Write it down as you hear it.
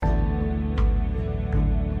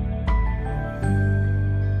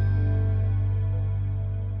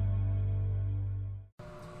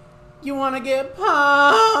You want to get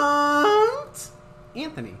pumped?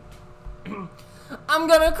 Anthony. I'm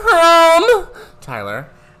gonna come! Tyler.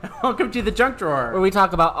 Welcome to the Junk Drawer, Where we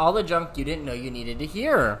talk about all the junk you didn't know you needed to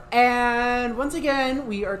hear. And once again,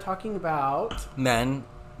 we are talking about Men.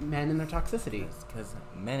 men and their toxicity. Because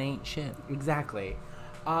men ain't shit. Exactly.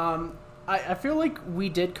 I feel like we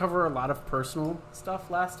did cover a lot of personal stuff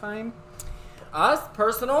last time. Us?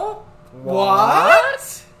 Personal?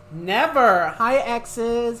 What? Never. Hi,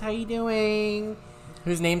 exes. How you doing?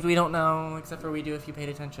 Whose names we don't know, except for we do if you paid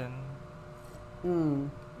attention.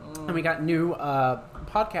 And we got new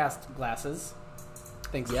podcast glasses.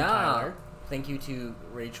 Thanks to Tyler. Thank you to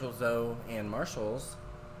Rachel, Zoe, and Marshall's.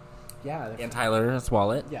 Yeah. And Tyler's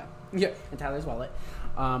wallet. Yeah. Yeah. And Tyler's wallet.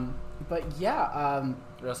 But yeah.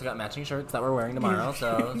 We also got matching shirts that we're wearing tomorrow,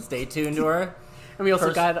 so stay tuned to her. And we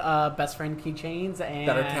also got best friend keychains and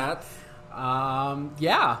Better cats.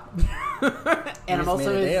 Yeah. And I'm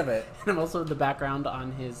also made a day of it. And I'm also the background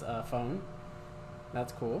on his phone.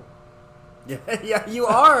 That's cool. Yeah, you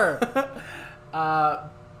are.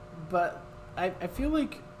 But I feel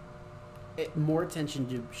like more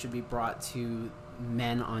attention should be brought to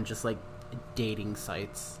men on just like dating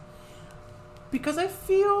sites, because I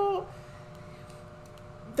feel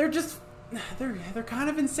they're kind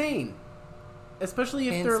of insane, especially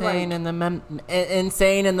if they're like insane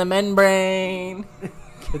in the men brain.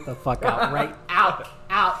 Get the fuck out! Right out,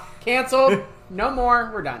 canceled. No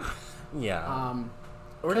more. We're done. Yeah.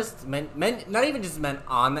 Or just men, not even just men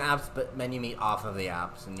on the apps, but men you meet off of the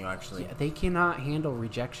apps, and you actually... Yeah, they cannot handle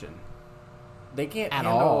rejection. They can't at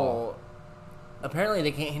handle... all. Apparently,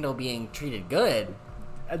 they can't handle being treated good.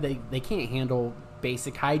 They can't handle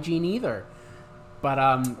basic hygiene either. But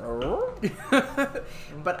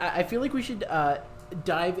but I feel like we should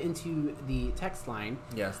dive into the text line.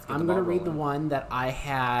 Yes. I'm going to read the one that I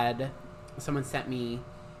had... Someone sent me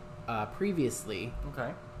previously.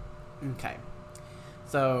 Okay.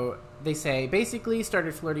 So they say, basically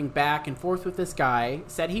started flirting back and forth with this guy,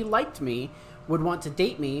 said he liked me, would want to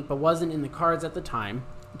date me, but wasn't in the cards at the time.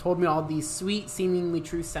 Told me all these sweet, seemingly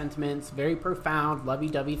true sentiments, very profound,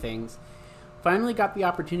 lovey-dovey things. Finally got the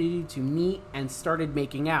opportunity to meet and started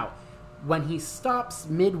making out, when he stops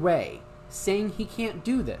midway, saying he can't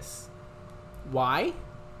do this. Why?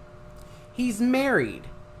 He's married.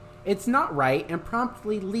 It's not right, and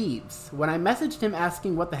promptly leaves. When I messaged him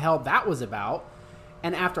asking what the hell that was about,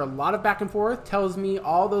 and after a lot of back and forth, tells me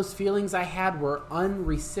all those feelings I had were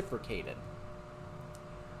unreciprocated.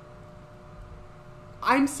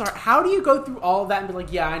 I'm sorry. How do you go through all of that and be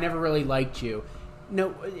like, yeah, I never really liked you?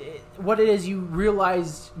 No, what it is, you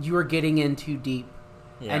realized you were getting in too deep,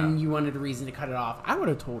 and you wanted a reason to cut it off. I would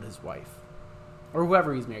have told his wife, or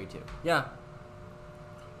whoever he's married to. Yeah.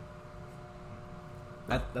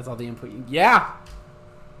 That's all the input you... Yeah!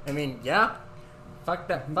 I mean, yeah. Fuck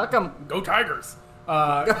that. Fuck them. Go Tigers!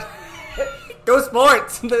 Go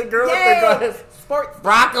sports! The girl with the glass. Sports!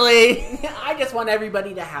 Broccoli! I just want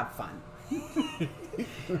everybody to have fun.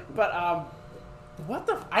 But, what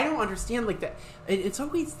the... I don't understand, like, that. It's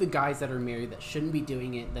always the guys that are married that shouldn't be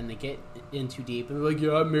doing it, then they get in too deep, and they're like,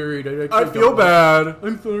 yeah, I'm married. I feel bad.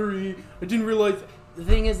 I'm sorry. I didn't realize... The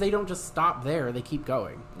thing is, they don't just stop there. They keep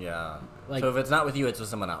going. Yeah. Like, so if it's not with you, it's with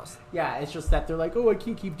someone else. Yeah, it's just that they're like, oh, I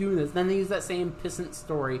can't keep doing this. Then they use that same pissant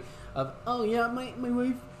story of, oh, yeah, my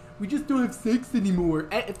wife, we just don't have sex anymore.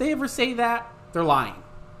 If they ever say that, they're lying.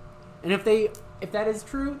 And if that is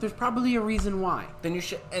true, there's probably a reason why. Then you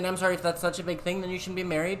should, and I'm sorry if that's such a big thing, then you shouldn't be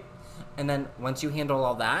married. And then once you handle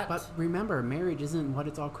all that... But remember, marriage isn't what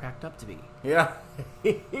it's all cracked up to be. Yeah.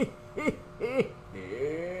 Do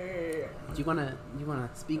you wanna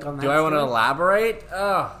speak on that? Do I want to elaborate?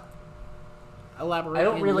 Oh. Elaborate. I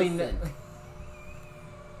don't really know.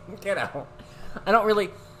 Get out. I don't really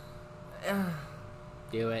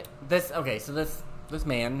do it. So this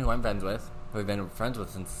man who I'm friends with, who I've been friends with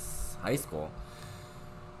since high school,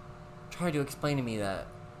 tried to explain to me that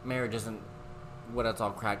marriage isn't what it's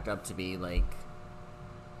all cracked up to be. Like,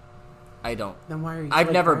 I don't. Then why are you?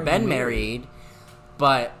 I've never been married,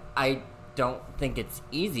 but I don't think it's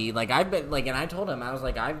easy. Like, I've been, like, and I told him, I was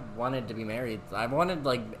like, I wanted to be married. I wanted,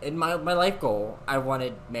 like, in my life goal, I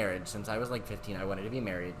wanted marriage. Since I was, like, 15, I wanted to be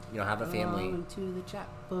married. You know, have a family. Going to the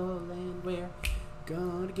chapel and we're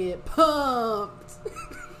gonna get pumped.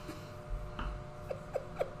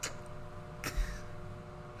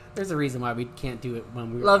 There's a reason why we can't do it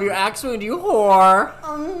when we love your axe wound, you whore.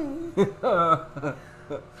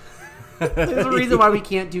 There's a reason why we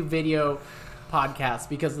can't do video podcasts,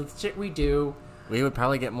 because the shit we do, we would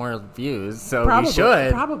probably get more views, so probably, we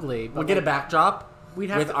should. Probably. We'll get a backdrop we'd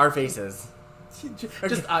have with our faces.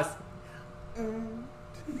 Just us.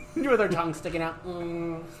 With her tongue sticking out.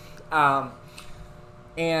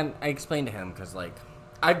 And I explained to him, because, like,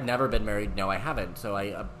 I've never been married. No, I haven't. So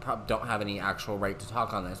I don't have any actual right to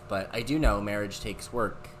talk on this. But I do know marriage takes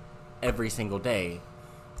work every single day.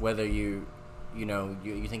 Whether you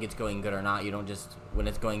think it's going good or not, you don't just, when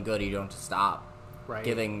it's going good, you don't just stop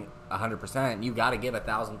giving 100%. You got to give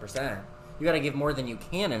 1,000%. You got to give more than you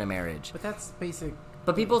can in a marriage. But that's basic.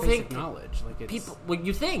 But people think knowledge. Like it's... people. Well,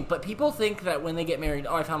 you think, but people think that when they get married,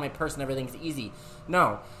 I found my person, everything's easy.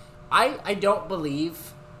 No, I don't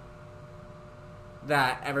believe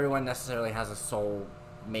that everyone necessarily has a soul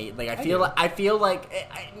mate. Like I feel like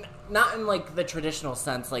not in like the traditional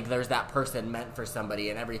sense, like there's that person meant for somebody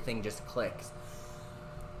and everything just clicks.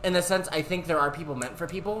 In the sense, I think there are people meant for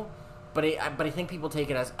people, but I think people take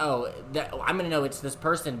it as, I'm going to know it's this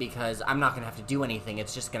person because I'm not going to have to do anything.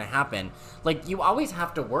 It's just going to happen. Like, you always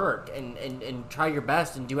have to work and try your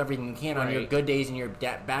best and do everything you can on your good days and your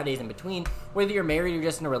bad days in between, whether you're married or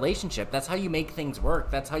just in a relationship. That's how you make things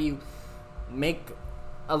work. That's how you make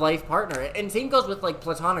a life partner. And same goes with, like,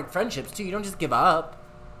 platonic friendships, too. You don't just give up.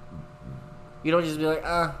 You don't just be like,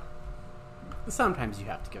 Sometimes you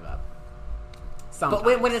have to give up. But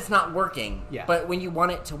when it's not working, but when you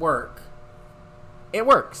want it to work, it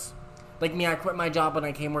works. Like me, I quit my job when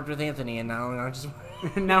I worked with Anthony, and now I just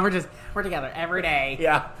we're together every day.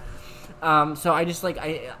 Yeah. So I just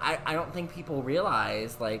I don't think people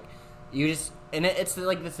realize like you just, and it's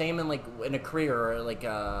like the same in like in a career or like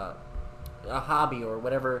a hobby or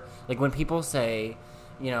whatever. Like when people say,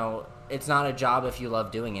 it's not a job if you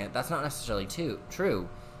love doing it. That's not necessarily true.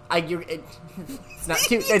 It's not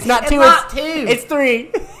two. It's not two. It's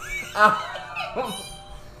three.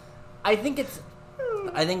 I think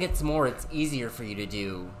it's more. It's easier for you to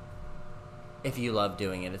do if you love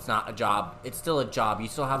doing it. It's not a job. It's still a job. You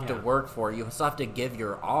still have to work for it. You still have to give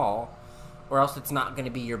your all, or else it's not going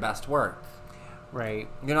to be your best work. Right.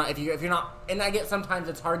 You're not if you're not. And I get sometimes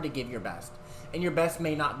it's hard to give your best. And your best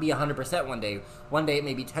may not be 100% one day. One day it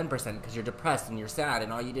may be 10% because you're depressed and you're sad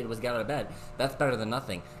and all you did was get out of bed. That's better than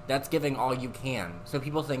nothing. That's giving all you can. So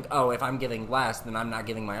people think, if I'm giving less, then I'm not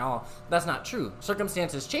giving my all. That's not true.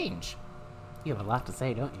 Circumstances change. You have a lot to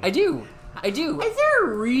say, don't you? I do. Is there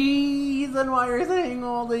a reason why you're saying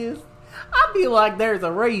all this? I feel like there's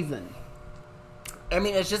a reason. I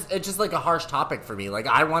mean, it's just like a harsh topic for me. Like,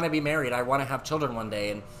 I want to be married. I want to have children one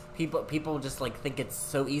day, and people just like think it's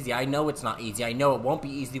so easy. I know it's not easy. I know it won't be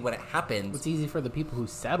easy when it happens. It's easy for the people who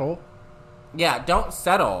settle. Yeah, don't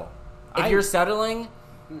settle. If you're settling,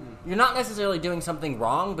 you're not necessarily doing something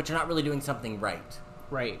wrong, but you're not really doing something right.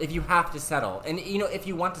 Right. If you have to settle, and if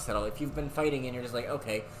you want to settle, if you've been fighting and you're just like,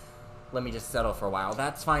 okay, let me just settle for a while,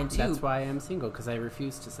 that's fine too. That's why I'm single, because I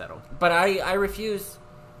refuse to settle. But I refuse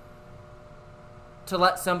to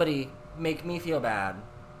let somebody make me feel bad,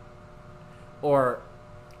 or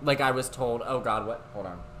like I was told, oh God, what? Hold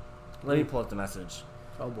on. Let me pull up the message.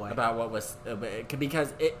 Oh boy. About what was,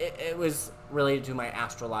 because it was related to my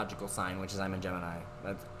astrological sign, which is I'm a Gemini.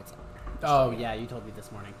 Yeah, you told me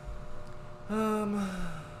this morning.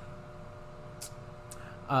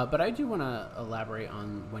 But I do want to elaborate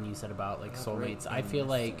on when you said about like soulmates. I feel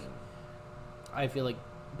like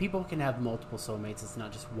people can have multiple soulmates. It's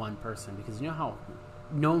not just one person, because you know how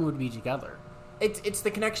no one would be together. It's the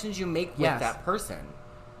connections you make with that person.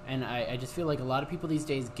 And I just feel like a lot of people these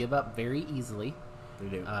days give up very easily. They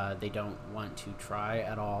do. They don't want to try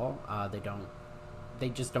at all. They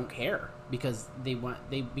just don't care because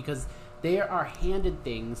because they are handed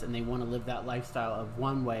things and they want to live that lifestyle of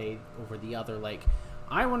one way over the other. Like,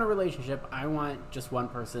 I want a relationship. I want just one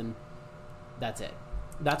person. That's it.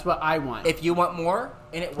 That's what I want. If you want more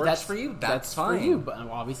and it works for you, that's fine. For you, but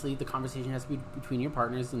obviously the conversation has to be between your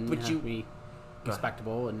partners and have to be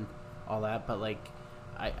respectable and all that. But like,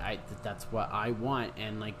 I that's what I want.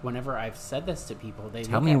 And like, whenever I've said this to people, they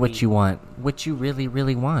tell me what you want, what you really,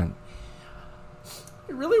 really want.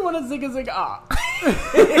 I really want to zig a zig ah.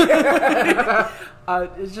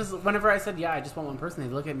 It's just whenever I said I just want one person,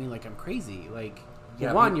 they look at me like I'm crazy. Like,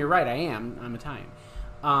 one, you're right, I am. I'm Italian.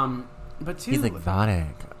 But two, he's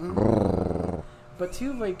exotic. But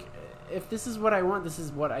two, like, if this is what I want, this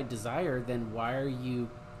is what I desire, then why are you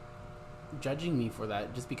judging me for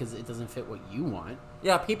that just because it doesn't fit what you want?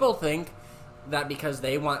 Yeah, people think that because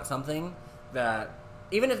they want something, that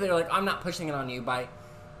even if they're like, I'm not pushing it on you, by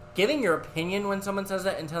giving your opinion when someone says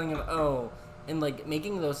that and telling them, and like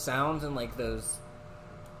making those sounds and like those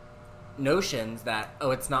notions that,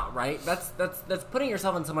 it's not right, that's putting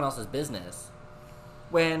yourself in someone else's business.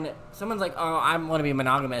 When someone's like, I want to be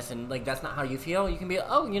monogamous, and like that's not how you feel, you can be,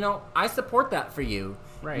 I support that for you.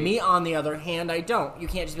 Right. Me, on the other hand, I don't. You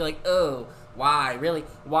can't just be like, Why? Really?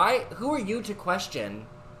 Why? Who are you to question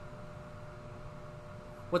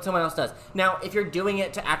what someone else does? Now, if you're doing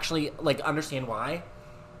it to actually, like, understand why,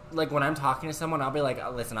 like, when I'm talking to someone, I'll be like,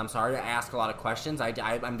 oh, listen, I'm sorry, I ask a lot of questions.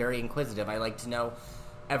 I'm very inquisitive. I like to know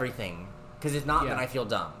everything. Because if not, then I feel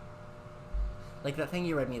dumb. Like that thing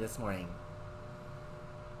you read me this morning.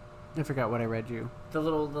 I forgot what I read you. The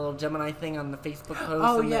little Gemini thing on the Facebook post.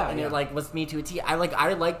 Oh, and it, like, was me to a T. I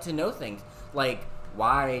like to know things. Like,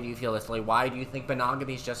 why do you feel this way? Why do you think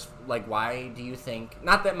monogamy is just, like, why do you think...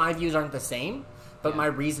 Not that my views aren't the same, but my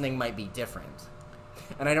reasoning might be different.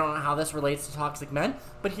 And I don't know how this relates to toxic men,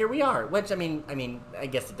 but here we are. Which, I mean, I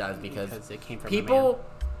guess it does because it came from people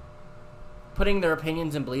putting their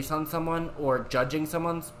opinions and beliefs on someone or judging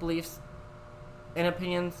someone's beliefs and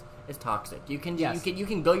opinions is toxic. You can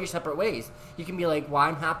go your separate ways. You can be like, well,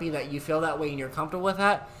 I'm happy that you feel that way and you're comfortable with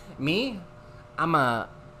that. Me, I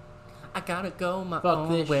gotta go my own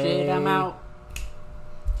way. Fuck this shit, I'm out.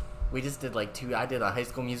 We just did like I did a High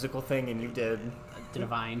School Musical thing and you did a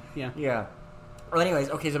Vine. Yeah. Yeah. Well, anyways,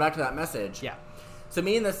 okay, so back to that message. Yeah. So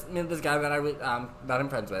me and this guy that that I'm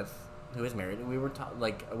friends with, who is married, we were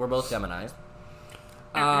we're both Geminis.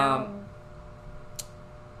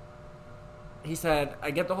 He said,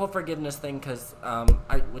 I get the whole forgiveness thing because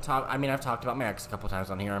I've talked about my ex a couple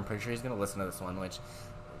times on here. I'm pretty sure he's going to listen to this one, which...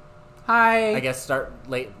 Hi. I guess start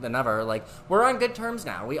late than never. Like, we're on good terms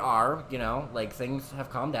now. We are, like, things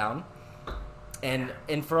have calmed down. And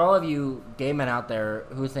for all of you gay men out there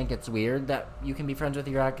who think it's weird that you can be friends with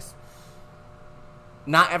your ex,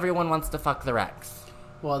 not everyone wants to fuck their ex.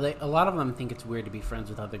 Well, a lot of them think it's weird to be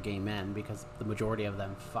friends with other gay men because the majority of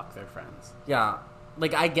them fuck their friends. Yeah.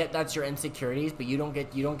 Like, I get that's your insecurities, but you don't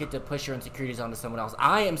get to push your insecurities onto someone else.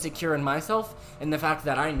 I am secure in myself and the fact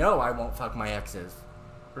that I know I won't fuck my exes.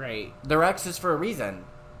 Right. They're exes for a reason.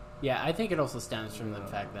 Yeah, I think it also stems from the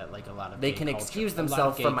fact that, like, a lot of they can excuse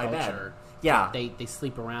themselves from my bed. Yeah. They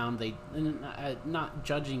sleep around. Not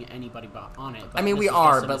judging anybody on it. But I mean, we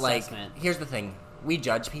are, but, like, here's the thing. We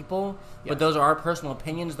judge people, but those are our personal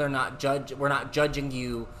opinions. We're not judging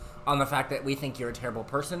you on the fact that we think you're a terrible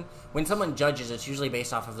person. When someone judges, it's usually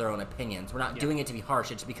based off of their own opinions. We're not doing it to be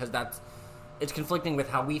harsh. It's because it's conflicting with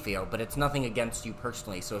how we feel, but it's nothing against you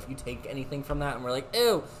personally. So if you take anything from that and we're like,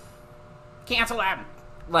 ew, cancel them.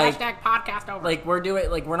 Like, #podcast over. Like,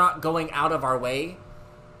 we're not going out of our way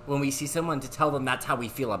when we see someone to tell them that's how we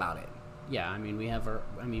feel about it. Yeah, I mean,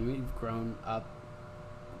 we've grown up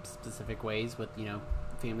specific ways with,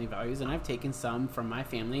 family values, and I've taken some from my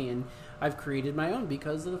family and I've created my own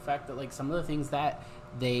because of the fact that, like, some of the things that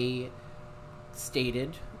they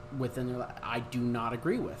stated within their life, I do not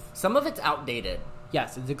agree with. Some of it's outdated.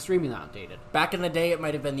 Yes, it's extremely outdated. Back in the day, it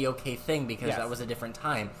might have been the okay thing because that was a different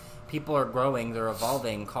time. People are growing, they're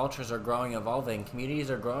evolving, cultures are growing, evolving,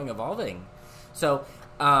 communities are growing, evolving. So,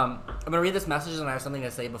 I'm going to read this message and I have something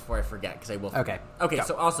to say before I forget because I will forget. Okay,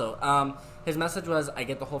 so also, his message was, I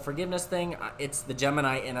get the whole forgiveness thing. It's the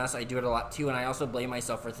Gemini in us. I do it a lot too, and I also blame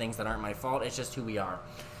myself for things that aren't my fault. It's just who we are.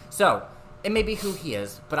 So, it may be who he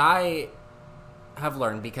is, but I have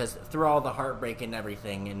learned because through all the heartbreak and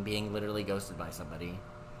everything and being literally ghosted by somebody.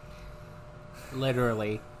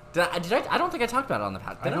 Literally. Did I? I don't think I talked about it on the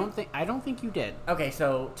podcast. I don't think you did. Okay,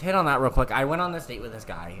 so to hit on that real quick, I went on this date with this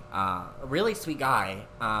guy, a really sweet guy.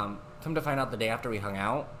 Come to find out, the day after we hung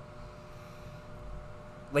out,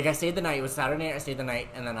 like, I stayed the night. It was Saturday night. I stayed the night,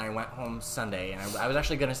 and then I went home Sunday, and I was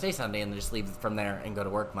actually going to stay Sunday and just leave from there and go to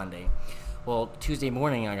work Monday. Well, Tuesday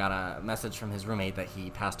morning, I got a message from his roommate that he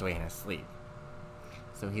passed away in his sleep.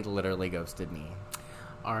 So he literally ghosted me.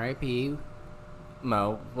 R.I.P.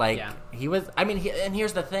 Mo, like, he was, I mean, and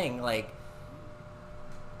here's the thing, like,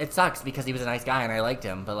 it sucks because he was a nice guy and I liked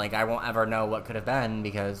him, but, like, I won't ever know what could have been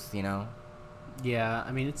because, Yeah,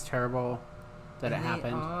 I mean, it's terrible that it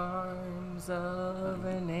happened. Arms of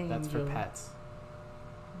an angel. That's for pets.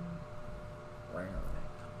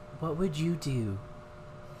 What would you do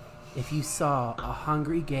if you saw a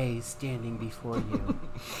hungry gay standing before you?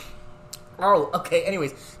 Oh, okay.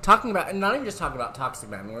 Anyways, not even just talking about toxic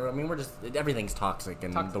men. We're just, everything's toxic in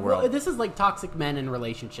the world. Well, this is like toxic men in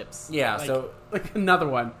relationships. Yeah, like another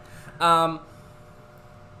one. The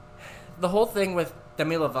whole thing with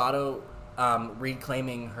Demi Lovato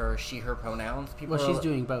reclaiming her she/her pronouns. She's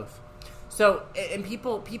doing both. So, and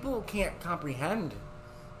people can't comprehend.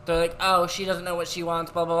 They're like, oh, she doesn't know what she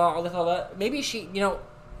wants, blah, blah, blah, all that. Maybe she,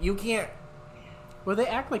 you can't. Well, they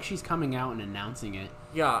act like she's coming out and announcing it.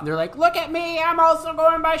 Yeah. They're like, look at me, I'm also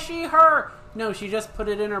going by she/her. No, she just put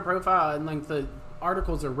it in her profile and, like, the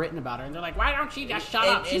articles are written about her, and they're like, why don't she just shut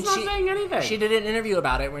up? She's not saying anything. She did an interview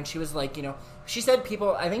about it when she was like, she said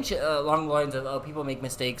people, I think along the lines of, oh, people make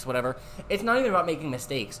mistakes, whatever. It's not even about making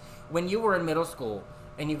mistakes. When you were in middle school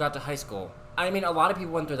and you got to high school, I mean, a lot of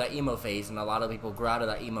people went through that emo phase, and a lot of people grew out of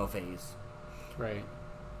that emo phase. Right.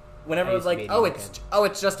 Whenever it was like,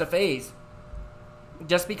 it's just a phase.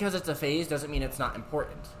 Just because it's a phase doesn't mean it's not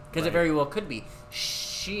important. Because it very well could be.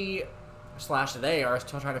 She/they are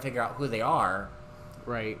still trying to figure out who they are.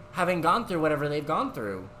 Right. Having gone through whatever they've gone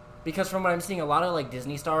through. Because from what I'm seeing, a lot of, like,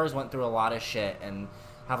 Disney stars went through a lot of shit and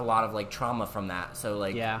have a lot of, like, trauma from that. So,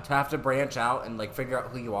 like, to have to branch out and, like, figure out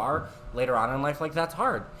who you are later on in life, like, that's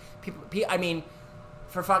hard. I mean,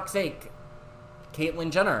 for fuck's sake,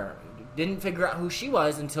 Caitlyn Jenner didn't figure out who she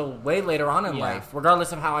was until way later on in life,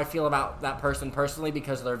 regardless of how I feel about that person personally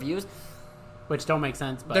because of their views. Which don't make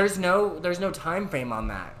sense, but... There's no time frame on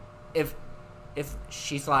that. If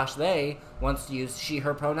she/they wants to use she,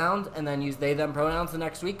 her pronouns and then use they, them pronouns the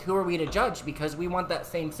next week, who are we to judge? Because we want that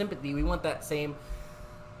same sympathy. We want that same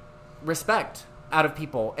respect out of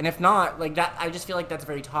people. And if not, like that, I just feel like that's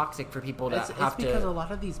very toxic for people to have to... It's because a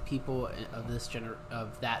lot of these people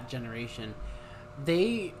of that generation,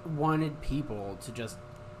 they wanted people to just...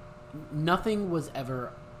 Nothing was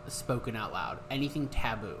ever spoken out loud. Anything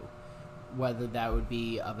taboo. Whether that would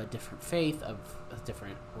be of a different faith, of a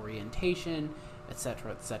different orientation,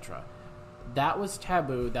 etc., etc. That was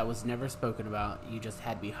taboo. That was never spoken about. You just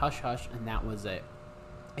had to be hush-hush, and that was it.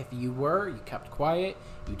 If you kept quiet.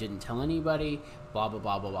 You didn't tell anybody. Blah, blah,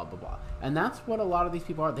 blah, blah, blah, blah, blah. And that's what a lot of these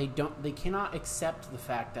people are. They cannot accept the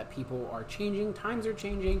fact that people are changing. Times are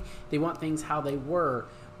changing. They want things how they were,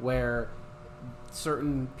 where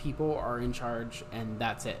certain people are in charge, and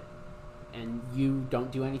that's it. And you don't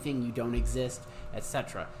do anything, you don't exist,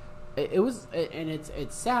 etc.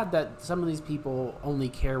 It's sad that some of these people only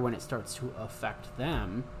care when it starts to affect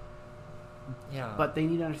them. Yeah. But they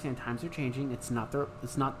need to understand times are changing. It's not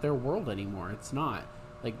their world anymore. It's not.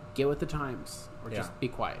 Like, get with the times, or just be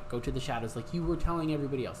quiet. Go to the shadows, like you were telling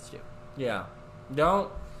everybody else to do. Yeah. Don't.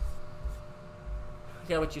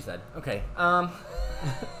 Yeah, what you said. Okay.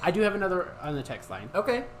 I do have another on the text line.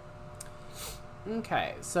 Okay.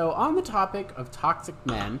 Okay, so on the topic of toxic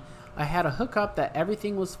men, I had a hookup that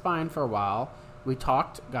everything was fine for a while. We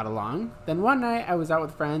talked, got along. Then one night I was out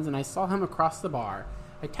with friends and I saw him across the bar.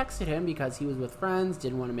 I texted him because he was with friends,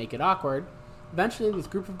 didn't want to make it awkward. Eventually this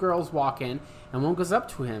group of girls walk in and one goes up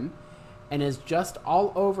to him and is just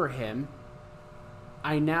all over him.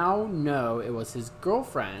 I now know it was his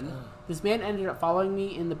girlfriend. This man ended up following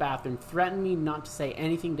me in the bathroom, threatened me not to say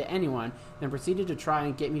anything to anyone, then proceeded to try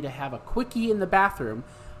and get me to have a quickie in the bathroom.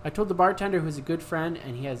 I told the bartender, who's a good friend,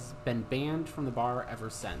 and he has been banned from the bar ever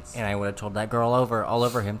since. And I would have told that girl all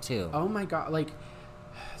over him too. Oh my god, like,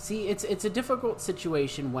 see, it's a difficult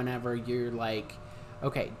situation whenever you're like,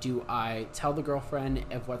 okay, do I tell the girlfriend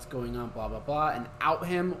of what's going on, blah, blah, blah, and out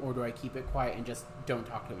him, or do I keep it quiet and just don't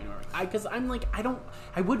talk to him anymore? Because I'm like,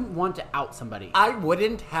 I wouldn't want to out somebody. I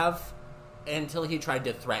wouldn't have until he tried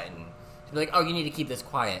to threaten. To be like, oh, you need to keep this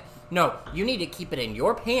quiet. No, you need to keep it in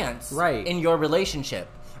your pants. Right. In your relationship.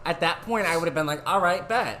 At that point, I would have been like, all right,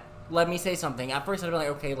 bet. Let me say something. At first, I'd be like,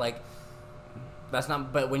 okay, like, that's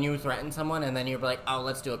not... But when you threaten someone and then you're like, oh,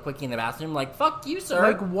 let's do a quickie in the bathroom, like, fuck you, sir.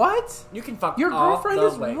 Like, what? You can fuck your off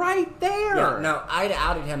girlfriend is way. right there. Yeah, no, I'd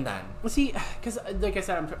outed him then. Well, see, because, like I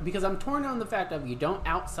said, I'm torn on the fact of you don't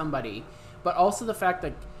out somebody, but also the fact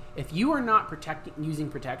that if you are not using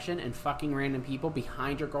protection and fucking random people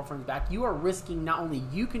behind your girlfriend's back, you are risking not only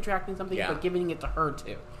you contracting something, but giving it to her,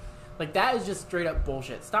 too. Like, that is just straight up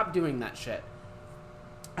bullshit. Stop doing that shit.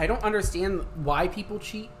 I don't understand why people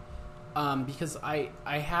cheat. Because I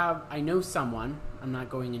know someone, I'm not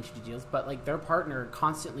going into details, but like their partner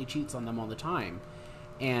constantly cheats on them all the time.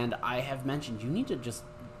 And I have mentioned, you need to just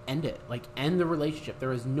end it. Like, end the relationship.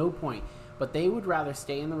 There is no point. But they would rather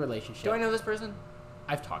stay in the relationship. Do I know this person?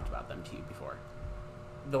 I've talked about them to you before.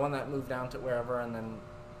 The one that moved down to wherever and then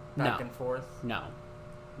back and forth? No.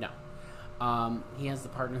 He has the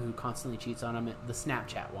partner who constantly cheats on him, the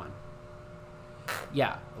Snapchat one.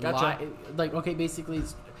 Yeah. Gotcha. Okay, basically...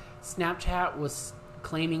 Snapchat was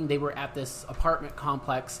claiming they were at this apartment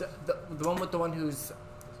complex. The one with the one who's...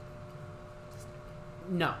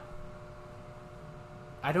 No.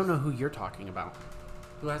 I don't know who you're talking about.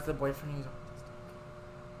 Who has the boyfriend who's...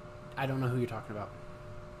 I don't know who you're talking about.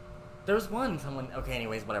 There was someone... Okay,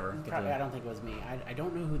 anyways, whatever. I don't think it was me. I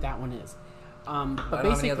don't know who that one is. But I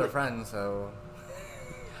don't have any other friends, so...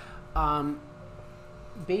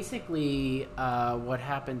 Basically, what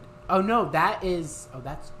happened... Oh, no,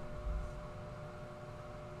 that's...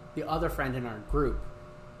 the other friend in our group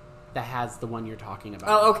that has the one you're talking about.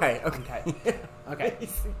 Oh, okay.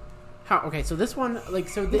 Okay, so this one, like,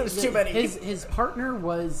 so There's too many. His partner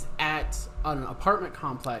was at an apartment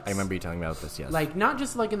complex. I remember you telling me about this, yes. Like, not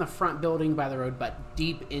just, like, in the front building by the road, but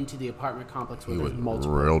deep into the apartment complex where there's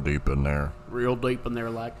multiple. Real deep in there. Real deep in there,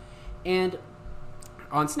 like. And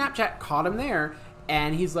on Snapchat, caught him there,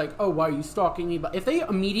 and he's like, oh, why are you stalking me? But if they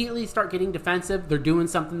immediately start getting defensive, they're doing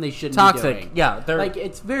something they shouldn't be doing. Toxic, yeah. Like,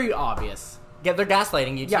 it's very obvious. Yeah, they're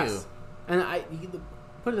gaslighting you, too. Yes. And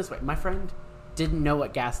put it this way, my friend didn't know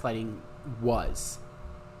what gaslighting was,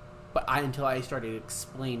 but until I started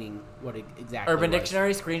explaining what it exactly Urban was.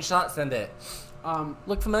 Dictionary, screenshot, send it.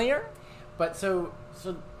 Look familiar? But so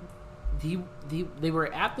they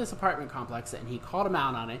were at this apartment complex, and he called him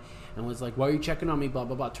out on it and was like, why are you checking on me, blah,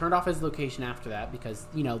 blah, blah. Turned off his location after that because,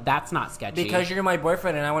 that's not sketchy. Because you're my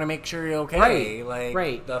boyfriend and I want to make sure you're okay.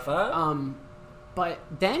 Right. The fuck? But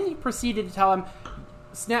then he proceeded to tell him,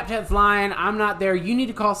 Snapchat's lying, I'm not there, you need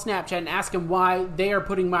to call Snapchat and ask him why they are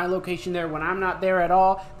putting my location there when I'm not there at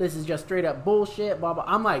all. This is just straight up bullshit, blah, blah.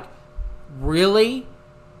 I'm like, really?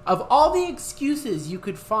 Of all the excuses you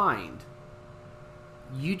could find,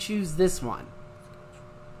 you choose this one.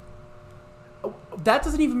 Oh, that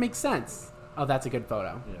doesn't even make sense. Oh, that's a good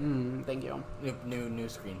photo. Yeah. Thank you. New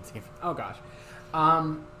screen. Oh, gosh.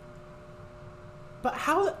 But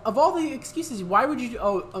how, of all the excuses, why would you?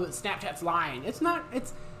 Snapchat's lying. It's not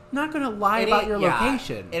going to lie about your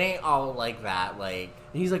location. It ain't all like that. Like,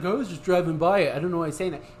 and he's like, I was just driving by it. I don't know why he's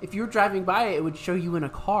saying that. If you're driving by it, it would show you in a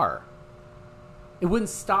car. It wouldn't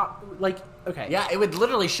stop. Like, okay, yeah, it would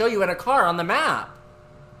literally show you in a car on the map.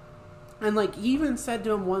 And like, he even said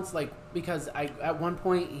to him once, like, because at one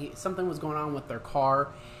point something was going on with their car.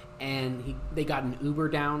 And they got an Uber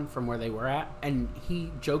down from where they were at, and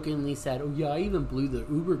he jokingly said, "Oh yeah, I even blew the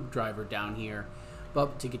Uber driver down here,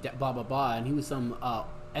 but to get that blah blah blah." And he was and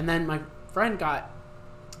then my friend got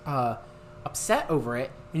upset over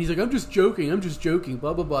it, and he's like, I'm just joking,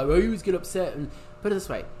 blah blah blah. Why you always get upset? And put it this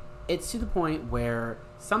way, it's to the point where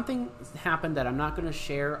something happened that I'm not going to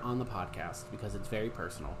share on the podcast because it's very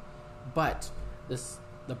personal, but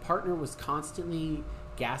the partner was constantly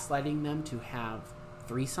gaslighting them to have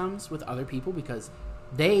threesomes with other people because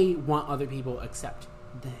they want other people except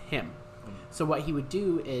him. So what he would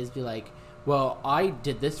do is be like, well, I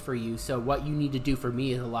did this for you, so what you need to do for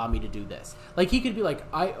me is allow me to do this. Like, he could be like,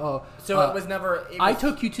 it was never... I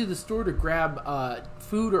took you to the store to grab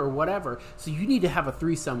food or whatever, so you need to have a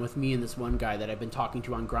threesome with me and this one guy that I've been talking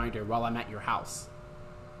to on Grindr while I'm at your house.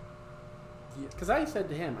 Because I said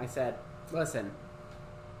to him, I said, listen,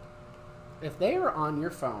 if they are on their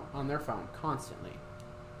phone constantly,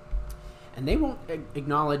 and they won't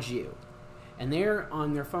acknowledge you, and they're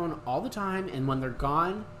on their phone all the time, and when they're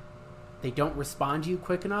gone, they don't respond to you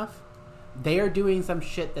quick enough, they are doing some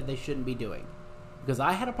shit that they shouldn't be doing. Because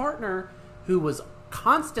I had a partner who was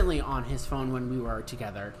constantly on his phone when we were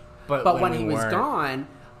together, but when he was gone,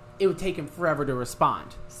 it would take him forever to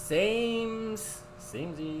respond. Samesies.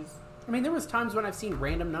 I mean, there was times when I've seen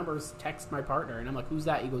random numbers text my partner, and I'm like, who's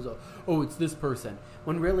that? He goes, oh, it's this person.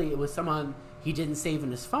 When really it was someone he didn't save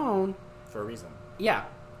in his phone. For a reason. Yeah.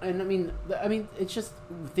 And I mean, it's just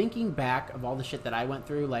thinking back of all the shit that I went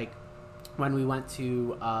through, like when we went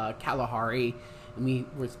to Kalahari and we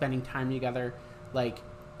were spending time together, like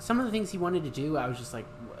some of the things he wanted to do, I was just like,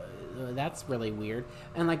 that's really weird.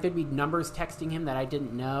 And like there'd be numbers texting him that I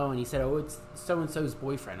didn't know, and he said, oh, it's so-and-so's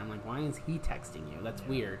boyfriend. I'm like, why is he texting you? That's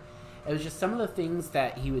weird. It was just some of the things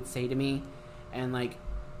that he would say to me, and like,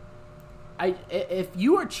 if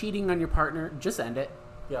you are cheating on your partner, just end it.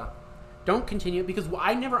 Yeah. Don't continue, because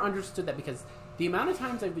I never understood that, because the amount of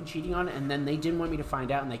times I've been cheating on and then they didn't want me to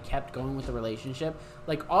find out and they kept going with the relationship,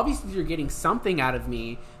 like, obviously you're getting something out of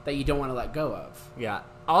me that you don't want to let go of. Yeah.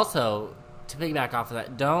 Also, to piggyback off of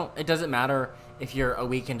that, it doesn't matter if you're a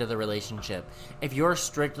week into the relationship. If you're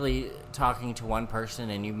strictly talking to one person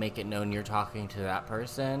and you make it known you're talking to that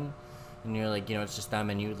person, and you're like, it's just them,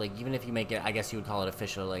 and you, like, even if you make it, I guess you would call it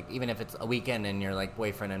official, like, even if it's a weekend and you're like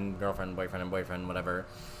boyfriend and girlfriend, whatever,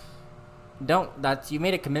 you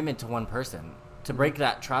made a commitment to one person. To break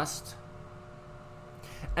that trust,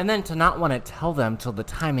 and then to not want to tell them till the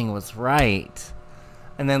timing was right,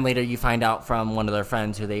 and then later you find out from one of their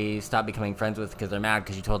friends who they stopped becoming friends with because they're mad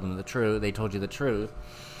because you told them the truth. They told you the truth.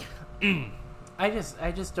 I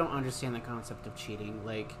just don't understand the concept of cheating.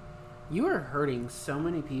 Like, you are hurting so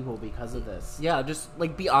many people because of this. Yeah, just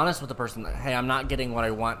like be honest with the person. Hey, I'm not getting what I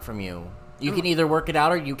want from you. You can either work it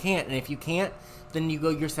out or you can't, and if you can't, then you go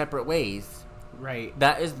your separate ways. Right.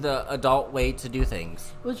 That is the adult way to do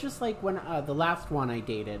things. Well, it's just like when the last one I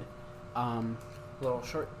dated, little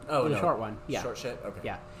short. short one. Yeah. Short shit. Okay.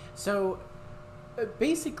 Yeah. So,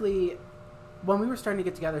 basically, when we were starting to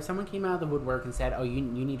get together, someone came out of the woodwork and said, "Oh, you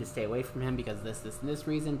need to stay away from him because this, and this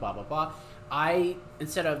reason, blah, blah, blah." I,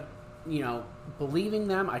 instead of, believing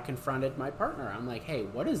them, I confronted my partner. I'm like, "Hey,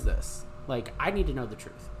 what is this? Like, I need to know the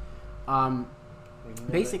truth."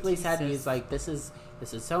 Basically said, he's like, this is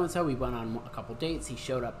so-and-so. We went on a couple dates. He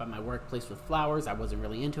showed up at my workplace with flowers. I wasn't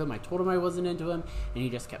really into him. I told him I wasn't into him, and he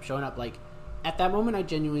just kept showing up. Like, at that moment, I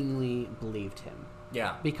genuinely believed him.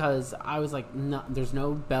 Yeah. Because I was like, no, there's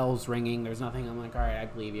no bells ringing. There's nothing. I'm like, all right, I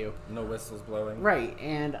believe you. No whistles blowing. Right.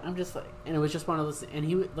 And I'm just like, and it was just one of those,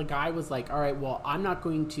 and the guy was like, all right, well, I'm not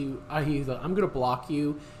going to, he's like, I'm going to block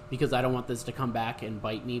you because I don't want this to come back and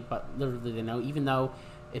bite me. But literally, even though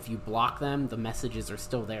if you block them, the messages are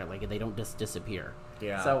still there. Like, they don't just disappear.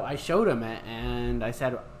 Yeah. So I showed him it, and I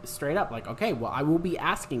said straight up, like, okay, well, I will be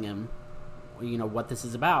asking him, what this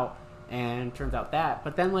is about. And turns out that.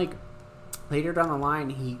 But then, like, later down the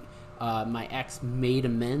line, my ex made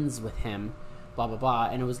amends with him, blah, blah, blah.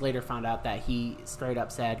 And it was later found out that he straight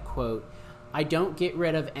up said, quote, "I don't get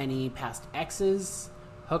rid of any past exes,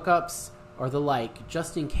 hookups, or the like,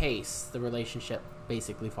 just in case the relationship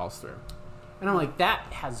basically falls through." And I'm like, that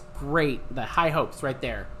has the high hopes right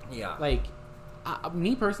there. Yeah. Like,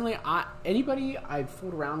 me personally, anybody I've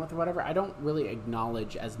fooled around with or whatever, I don't really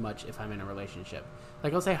acknowledge as much if I'm in a relationship.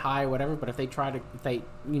 Like, I'll say hi or whatever, but if they cross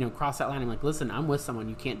that line, I'm like, listen, I'm with someone,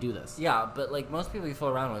 you can't do this. Yeah, but, like, most people you fool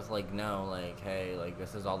around with, like, no, like, hey, like,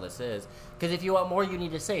 this is all this is. Because if you want more, you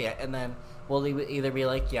need to say it, and then we'll either be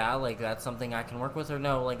like, yeah, like, that's something I can work with, or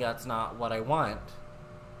no, like, that's not what I want.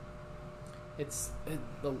 It's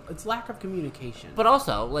lack of communication. But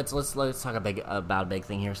also, let's talk about a big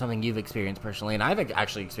thing here, something you've experienced personally, and I've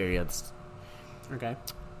actually experienced. Okay.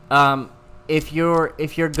 If you're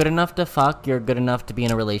good enough to fuck, you're good enough to be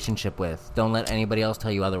in a relationship with. Don't let anybody else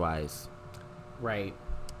tell you otherwise. Right.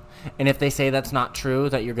 And if they say that's not true,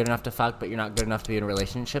 that you're good enough to fuck, but you're not good enough to be in a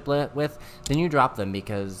relationship with, then you drop them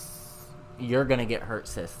because you're gonna get hurt,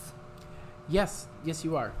 sis. Yes,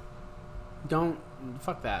 you are. Don't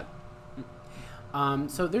fuck that.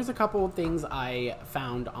 So there's a couple of things I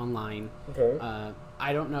found online. Okay.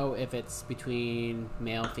 I don't know if it's between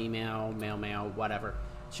male, female, male, whatever.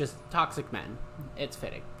 It's just toxic men. It's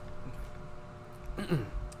fitting.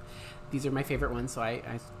 These are my favorite ones, so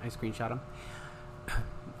I screenshot them.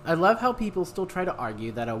 I love how people still try to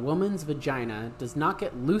argue that a woman's vagina does not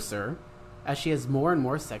get looser as she has more and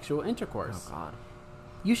more sexual intercourse. Oh, God.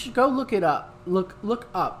 You should go look it up. Look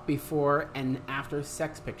up before and after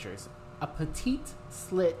sex pictures. A petite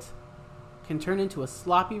slit can turn into a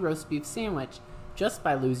sloppy roast beef sandwich just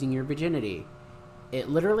by losing your virginity. It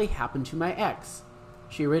literally happened to my ex.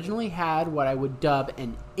 She originally had what I would dub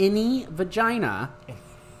an innie vagina.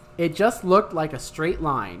 It just looked like a straight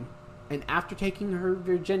line. And after taking her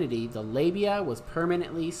virginity, the labia was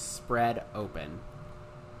permanently spread open.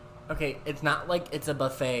 Okay, it's not like it's a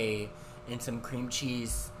buffet and some cream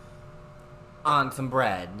cheese on some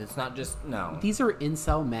bread. It's not just, no. These are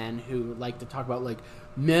incel men who like to talk about, like,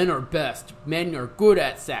 men are best. Men are good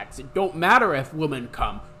at sex. It don't matter if women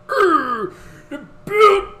come. They're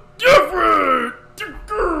built different.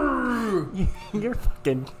 You're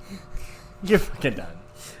fucking done.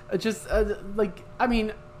 Just,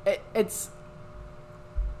 it's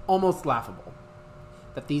almost laughable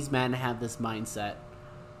that these men have this mindset.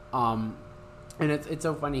 And it's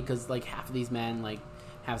so funny because, like, half of these men, like,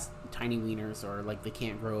 have tiny wieners, or like they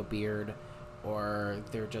can't grow a beard, or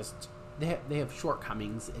they're just they have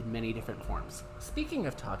shortcomings in many different forms. Speaking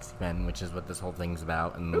of toxic men, which is what this whole thing's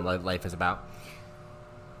about and life is about,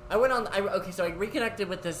 I reconnected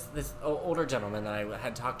with this older gentleman that I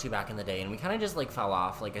had talked to back in the day, and we kind of just like fell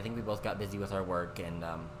off. Like, I think we both got busy with our work, and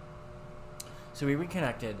so we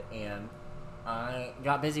reconnected, and I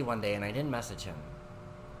got busy one day and I didn't message him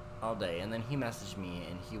all day, and then he messaged me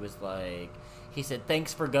and he said,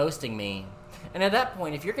 "Thanks for ghosting me." And at that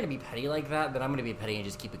point, if you're going to be petty like that, then I'm going to be petty and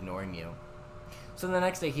just keep ignoring you. So the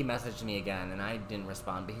next day he messaged me again, and I didn't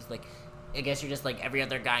respond, but he's like, "I guess you're just like every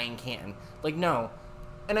other guy in Canton." Like, no.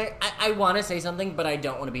 And I want to say something, but I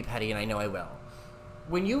don't want to be petty, and I know I will.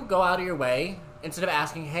 When you go out of your way, instead of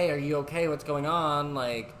asking, "Hey, are you okay? What's going on?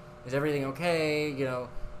 Like, is everything okay?"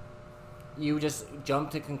 You just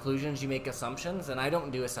jump to conclusions, you make assumptions, and I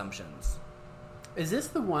don't do assumptions. Is this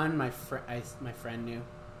the one my friend knew?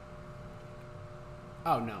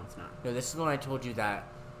 Oh, no, it's not. No, this is the one I told you that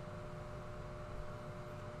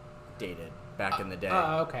dated back in the day.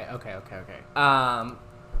 Oh, okay.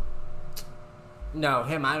 No,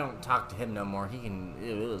 him, I don't talk to him no more. He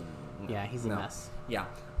can... Yeah, he's a mess. Yeah.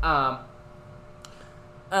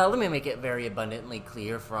 Let me make it very abundantly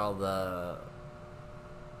clear for all the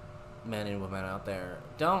men and women out there,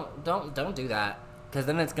 don't do that, because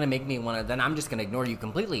then it's gonna make me wanna. Then I'm just gonna ignore you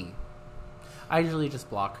completely. I usually just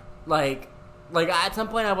block. Like at some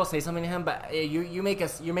point I will say something to him, but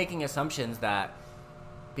you're making assumptions that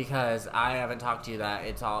because I haven't talked to you that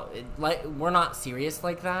it's all like we're not serious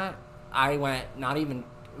like that. I went it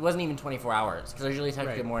wasn't even 24 hours because I usually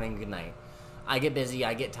text good morning, good night. I get busy,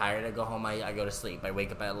 I get tired, I go home, I go to sleep. I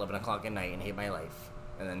wake up at 11 o'clock at night and hate my life,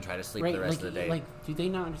 and then try to sleep the rest of the day. Like, do they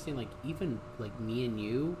not understand? Like, even like me and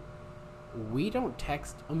you, we don't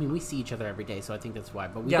text. I mean, we see each other every day, so I think that's why.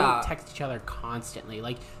 But we don't text each other constantly.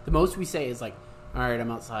 Like, the most we say is like, "All right,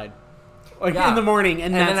 I'm outside." Like in the morning,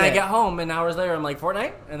 and then I get home, and hours later, I'm like,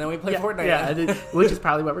 "Fortnite," and then we play Fortnite. Yeah, which is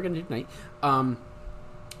probably what we're gonna do tonight.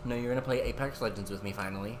 No, you're gonna play Apex Legends with me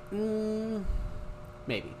finally.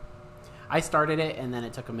 Maybe. I started it, and then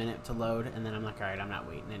it took a minute to load, and then I'm like, all right, I'm not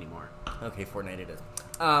waiting anymore. Okay, Fortnite it is.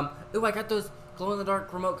 Ooh, I got those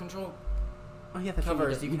glow-in-the-dark remote control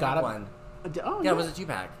covers. You got one. Yeah, it was a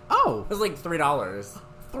 2-pack. Oh. It was like $3.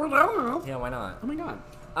 $3? Yeah, why not? Oh, my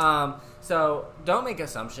God. So, don't make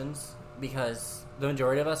assumptions, because the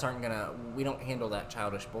majority of us we don't handle that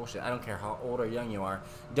childish bullshit. I don't care how old or young you are.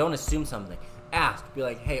 Don't assume something. Ask. Be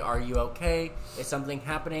like, hey, are you okay? Is something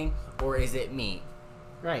happening, or is it me?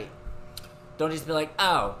 Right. Don't just be like,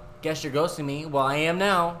 oh, guess you're ghosting me. Well, I am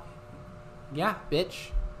now. Yeah,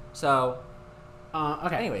 bitch. So,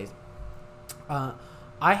 okay. Anyways. I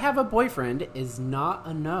have a boyfriend is not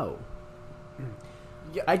a no.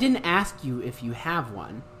 Yeah. I didn't ask you if you have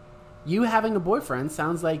one. You having a boyfriend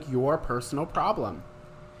sounds like your personal problem.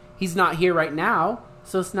 He's not here right now,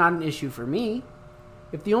 so it's not an issue for me.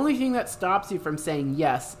 If the only thing that stops you from saying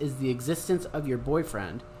yes is the existence of your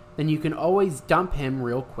boyfriend, then you can always dump him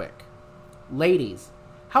real quick. Ladies,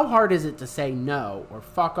 how hard is it to say no, or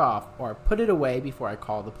fuck off, or put it away before I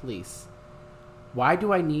call the police? Why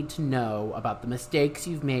do I need to know about the mistakes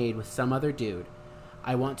you've made with some other dude?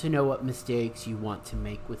 I want to know what mistakes you want to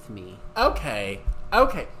make with me. Okay.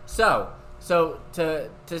 So to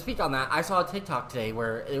speak on that, I saw a TikTok today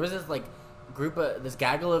where there was this like this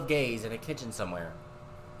gaggle of gays in a kitchen somewhere.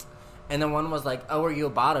 And then one was like, oh, are you a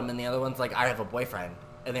bottom? And the other one's like, I have a boyfriend.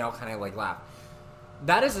 And they all kind of like laugh.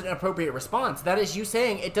 That is an appropriate response. That is you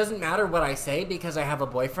saying, it doesn't matter what I say because I have a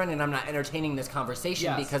boyfriend and I'm not entertaining this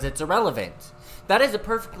conversation because it's irrelevant. That is a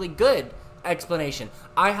perfectly good explanation.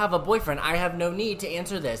 I have a boyfriend. I have no need to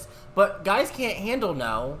answer this. But guys can't handle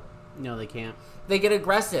no. No, they can't. They get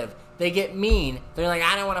aggressive. They get mean. They're like,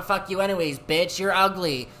 I don't want to fuck you anyways, bitch. You're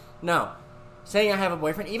ugly. No. Saying I have a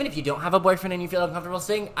boyfriend, even if you don't have a boyfriend and you feel uncomfortable,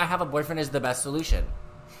 saying I have a boyfriend is the best solution.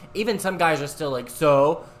 Even some guys are still like,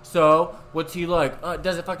 so, what's he like?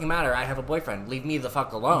 Does it fucking matter? I have a boyfriend. Leave me the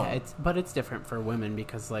fuck alone. Yeah, but it's different for women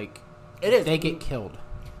because, like, it is. They get killed.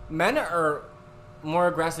 Men are more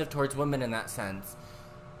aggressive towards women in that sense.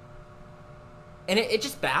 And it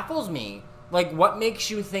just baffles me. Like, what makes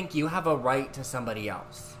you think you have a right to somebody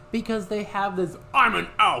else? Because they have this, I'm an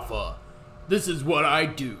alpha. This is what I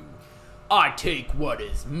do. I take what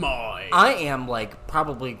is mine. I am like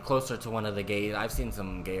probably closer to one of the gays. I've seen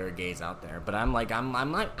some gayer gays out there, but I'm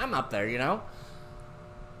up there, you know?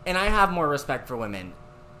 And I have more respect for women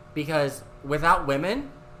because without women,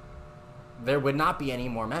 there would not be any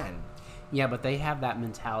more men. Yeah, but they have that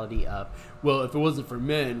mentality of, well, if it wasn't for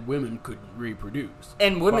men, women couldn't reproduce.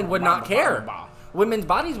 And women would not care. Women's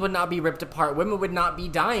bodies would not be ripped apart. Women would not be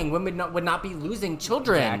dying. Women would not be losing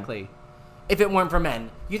children. Exactly. If it weren't for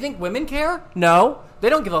men. You think women care? No. They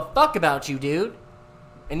don't give a fuck about you, dude.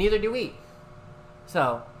 And neither do we.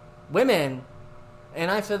 So, women,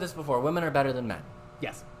 and I've said this before, women are better than men.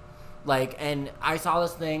 Yes. Like, and I saw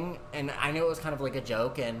this thing, and I knew it was kind of like a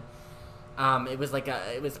joke, and it was like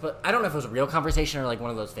I don't know if it was a real conversation or like one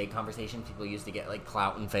of those fake conversations people used to get like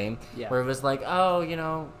clout and fame. Yeah. Where it was like, oh, you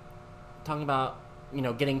know, talking about, you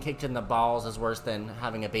know, getting kicked in the balls is worse than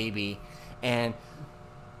having a baby. And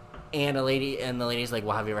the lady's like,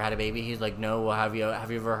 well, have you ever had a baby? He's like, no. Well, have you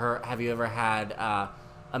ever had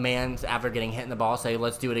a man after getting hit in the ball say,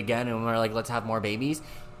 let's do it again, and we're like, let's have more babies?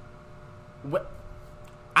 What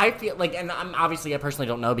I feel like, and I personally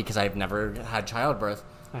don't know because I've never had childbirth.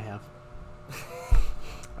 I have.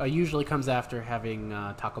 Usually comes after having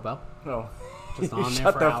Taco Bell. Oh, just on there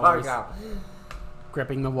shut for the hours, fuck up.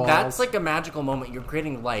 Gripping the walls. That's like a magical moment. You're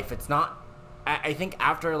creating life. It's not. I think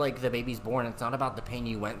after like the baby's born, it's not about the pain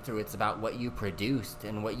you went through. It's about what you produced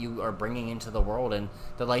and what you are bringing into the world and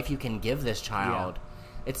the life you can give this child. Yeah.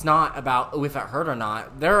 It's not about if it hurt or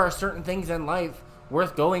not. There are certain things in life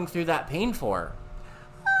worth going through that pain for,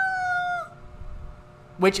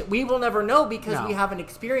 which we will never know because we haven't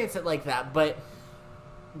experienced it like that. But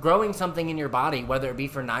growing something in your body, whether it be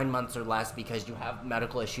for 9 months or less because you have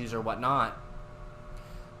medical issues or whatnot,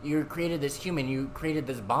 you created this human, you created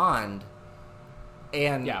this bond.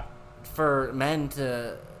 And for men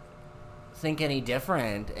to think any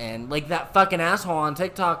different, and like that fucking asshole on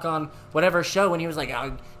TikTok on whatever show when he was like,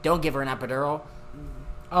 oh, don't give her an epidural.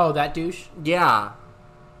 Oh, that douche? Yeah.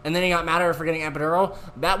 And then he got mad at her for getting epidural.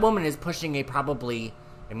 That woman is pushing a probably,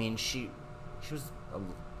 I mean, she was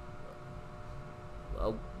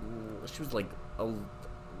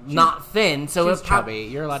not thin, so it's chubby.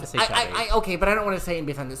 You're allowed to say chubby. Okay, but I don't want to say it and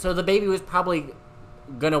be offended. So the baby was probably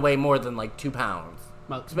gonna weigh more than like 2 pounds.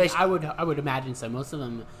 Well, I would imagine so. Most of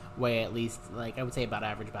them weigh at least, like, I would say about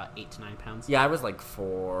average about 8 to 9 pounds. Yeah, I was like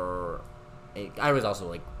 4, 8. I was also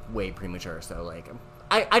like way premature, so like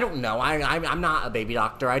I don't know. I'm not a baby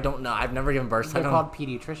doctor. I don't know. I've never given birth. They're called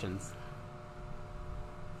pediatricians.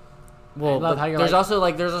 Well, there's also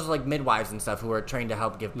like midwives and stuff who are trained to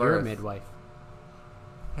help give birth. You're a midwife.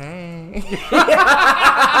 Hey.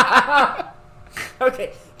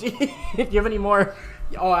 Okay. Do you have any more?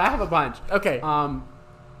 Oh, I have a bunch. Okay.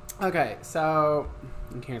 Okay, so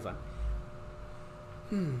here's one.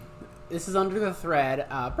 This is under the thread.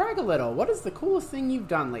 Brag a little. What is the coolest thing you've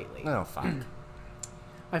done lately? Oh, fuck.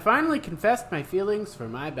 I finally confessed my feelings for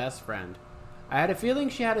my best friend. I had a feeling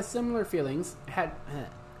she had similar feelings. Had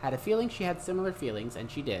a feeling she had similar feelings, and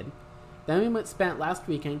she did. Then we spent last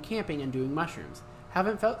weekend camping and doing mushrooms.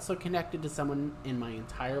 Haven't felt so connected to someone in my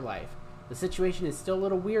entire life. The situation is still a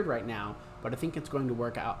little weird right now, but I think it's going to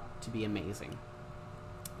work out to be amazing.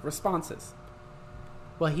 Responses.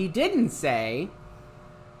 What he didn't say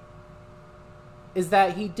is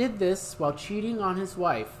that he did this while cheating on his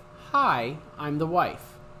wife. Hi, I'm the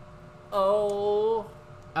wife. Oh.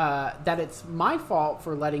 That it's my fault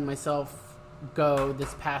for letting myself go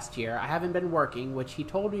this past year. I haven't been working, which he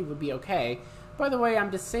told me would be okay. By the way, I'm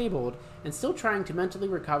disabled and still trying to mentally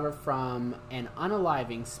recover from an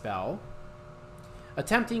unaliving spell.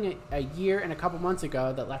 Attempting a year and a couple months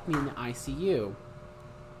ago that left me in the ICU.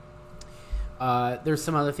 There's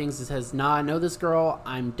some other things that says, nah, I know this girl.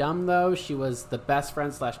 I'm dumb, though. She was the best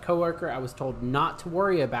friend / coworker I was told not to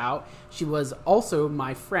worry about. She was also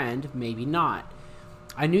my friend, maybe not.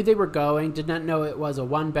 I knew they were going, did not know it was a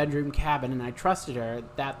 1-bedroom cabin, and I trusted her.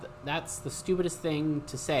 That's the stupidest thing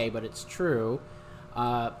to say, but it's true.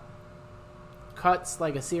 Cuts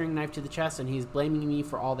like a searing knife to the chest, and he's blaming me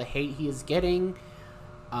for all the hate he is getting.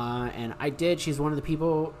 And I did. She's one of the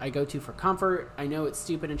people I go to for comfort. I know it's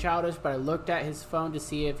stupid and childish, but I looked at his phone to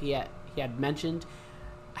see if he had mentioned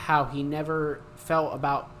how he felt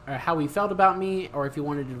about me, or if he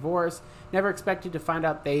wanted a divorce. Never expected to find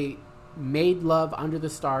out they made love under the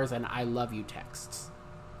stars and I love you texts.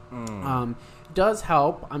 Does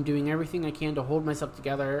help. I'm doing everything I can to hold myself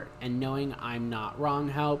together, and knowing I'm not wrong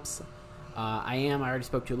helps. I already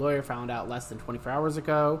spoke to a lawyer, found out less than 24 hours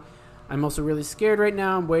ago. I'm also really scared right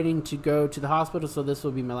now. I'm waiting to go to the hospital, so this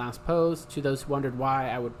will be my last post. To those who wondered why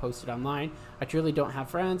I would post it online, I truly don't have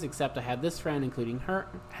friends, except I had his friend, including her,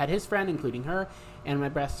 and my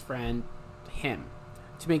best friend, him.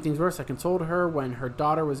 To make things worse, I consoled her when her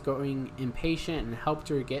daughter was going impatient and helped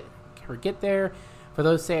her get there. For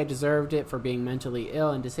those say I deserved it for being mentally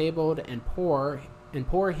ill and disabled, and poor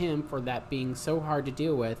him for that being so hard to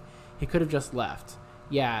deal with. He could have just left.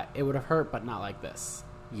 Yeah, it would have hurt, but not like this.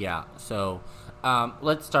 Yeah, so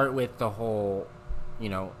let's start with the whole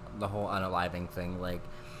unaliving thing. Like,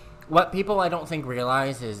 what people I don't think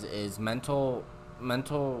realize is mental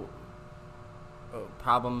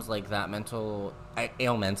problems like that, mental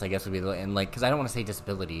ailments, I guess would be, and like, because I don't want to say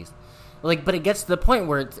disabilities, like, but it gets to the point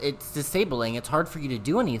where it's disabling. It's hard for you to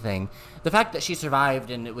do anything. The fact that she survived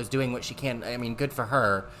and it was doing what she can, I mean, good for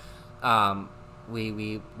her.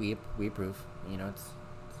 We approve. You know,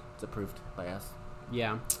 it's approved by us.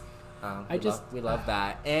 Yeah. We love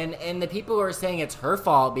that. And the people who are saying it's her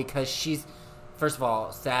fault because she's, first of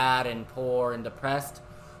all, sad and poor and depressed.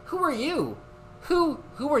 Who are you? Who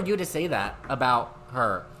are you to say that about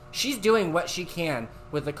her? She's doing what she can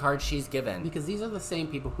with the cards she's given. Because these are the same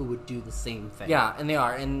people who would do the same thing. Yeah, and they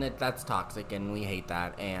are. And that's toxic, and we hate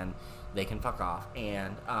that. And they can fuck off.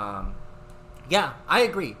 And, yeah, I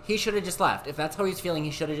agree. He should have just left. If that's how he's feeling,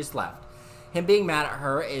 he should have just left. Him being mad at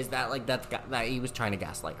her is that, like, that he was trying to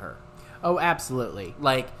gaslight her. Oh, absolutely.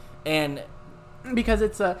 Like, and because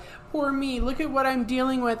it's poor me, look at what I'm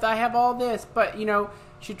dealing with. I have all this. But, you know,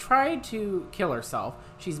 she tried to kill herself.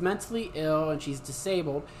 She's mentally ill and she's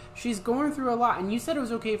disabled. She's going through a lot. And you said it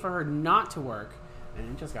was okay for her not to work.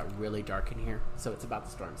 And it just got really dark in here. So it's about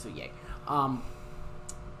the storm. So yay.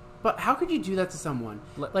 But how could you do that to someone?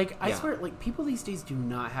 Like, I swear, like, people these days do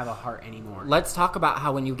not have a heart anymore. Let's talk about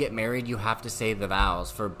how when you get married, you have to say the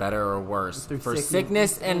vows for better or worse. For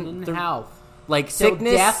sickness and health. Like,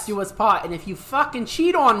 sickness. Death do us part. And if you fucking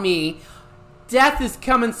cheat on me, death is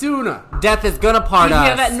coming sooner. Death is gonna part us. You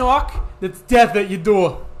hear that knock? That's death at your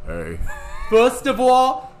door. Hey. First of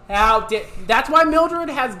all, that's why Mildred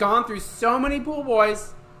has gone through so many pool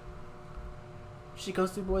boys. She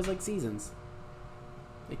goes through boys like seasons.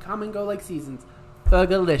 They come and go like seasons.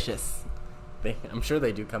 Fugalicious. I'm sure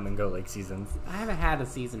they do come and go like seasons. I haven't had a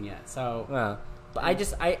season yet, so. But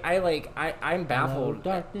I'm baffled. Hello,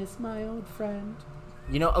 darkness, my old friend.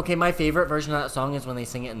 You know, okay, my favorite version of that song is when they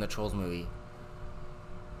sing it in the Trolls movie.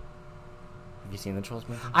 Have you seen the Trolls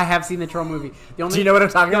movie? I have seen the Troll movie. Do you know what I'm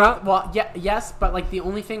talking about? Well, yes, but like the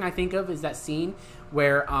only thing I think of is that scene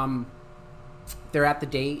where they're at the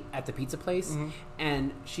date at the pizza place,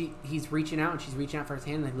 and he's reaching out and she's reaching out for his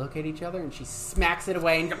hand, and they look at each other and she smacks it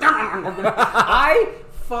away and goes, I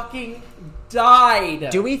fucking died.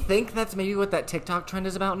 Do we think that's maybe what that TikTok trend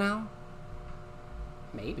is about now?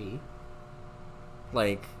 Maybe.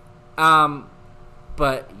 Like,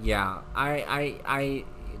 but yeah, I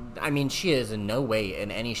mean, she is in no way,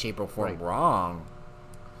 in any shape or form, wrong.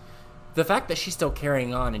 The fact that she's still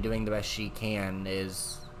carrying on and doing the best she can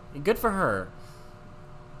is good for her.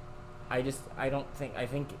 I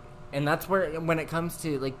think, and that's where, when it comes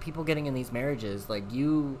to, like, people getting in these marriages, like,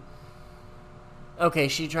 okay,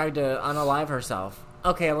 she tried to unalive herself.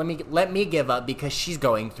 Okay, let me give up because she's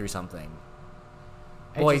going through something.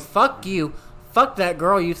 Boy, fuck you. Fuck that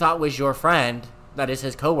girl you thought was your friend, that is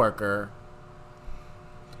his coworker.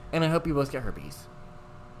 And I hope you both get herpes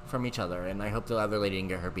from each other, and I hope the other lady didn't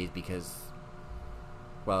get herpes because,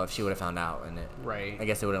 well, if she would have found out, and I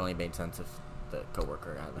guess it would have only made sense if the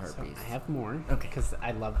coworker had the herpes. So I have more, okay, because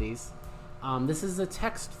I love these. This is a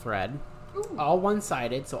text thread, all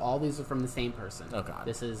one-sided, so all these are from the same person. Oh God,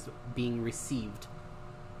 this is being received.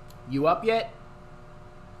 You up yet?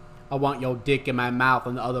 I want your dick in my mouth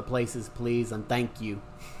and the other places, please, and thank you.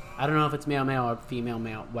 I don't know if it's male or female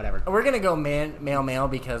whatever. We're gonna go male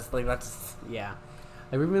because, like, that's, yeah.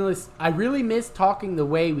 I really miss talking the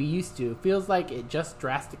way we used to. It feels like it just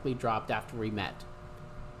drastically dropped after we met.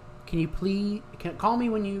 Can you please call me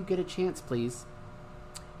when you get a chance, please?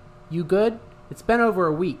 You good? It's been over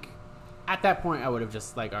a week. At that point, I would have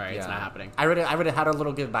just like, all right, it's not happening. I would have had a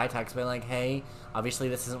little goodbye text, being like, hey, obviously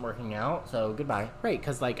this isn't working out, so goodbye. Right,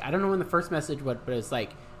 because like I don't know when the first message was, but it's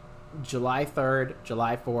like July 3rd,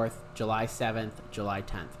 July 4th, July 7th, July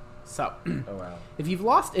 10th. So, oh wow. If you've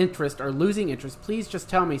lost interest or losing interest, please just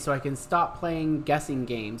tell me so I can stop playing guessing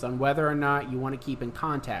games on whether or not you want to keep in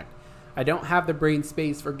contact. I don't have the brain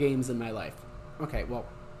space for games in my life. Okay, well,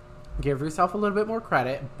 give yourself a little bit more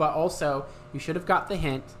credit, but also you should have got the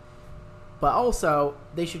hint. But also,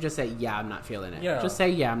 they should just say, yeah, I'm not feeling it. Yeah. Just say,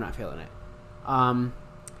 yeah, I'm not feeling it.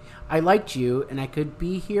 I liked you, and I could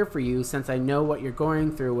be here for you since I know what you're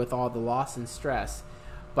going through with all the loss and stress.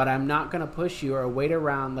 But I'm not going to push you or wait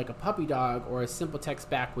around like a puppy dog, or a simple text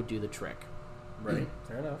back would do the trick. Right.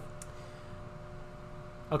 Fair enough.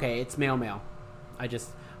 Okay, it's male.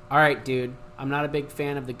 All right, dude, I'm not a big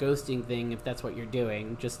fan of the ghosting thing if that's what you're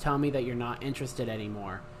doing. Just tell me that you're not interested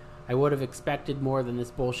anymore. I would have expected more than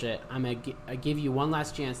this bullshit. I give you one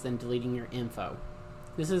last chance, then deleting your info.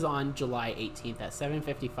 This is on July 18th at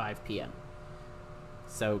 7:55 p.m.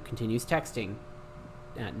 So continues texting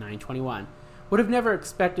at 9:21. Would have never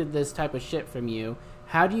expected this type of shit from you.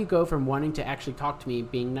 How do you go from wanting to actually talk to me,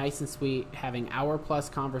 being nice and sweet, having hour-plus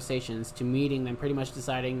conversations, to meeting, then pretty much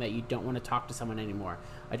deciding that you don't want to talk to someone anymore?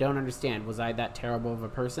 I don't understand. Was I that terrible of a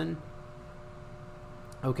person?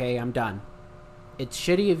 Okay, I'm done. It's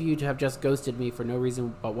shitty of you to have just ghosted me for no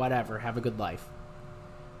reason, but whatever. Have a good life.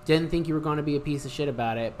 Didn't think you were going to be a piece of shit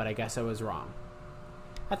about it, but I guess I was wrong.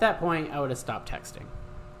 At that point, I would have stopped texting.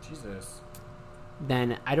 Jesus.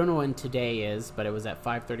 Then, I don't know when today is, but it was at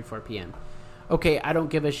 5:34 p.m. Okay, I don't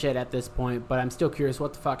give a shit at this point, but I'm still curious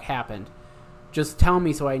what the fuck happened. Just tell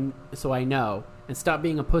me so I know, and stop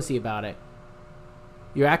being a pussy about it.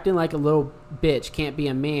 You're acting like a little bitch. Can't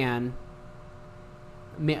be man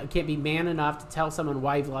enough to tell someone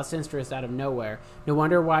why you've lost interest out of nowhere. No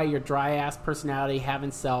wonder why your dry-ass personality,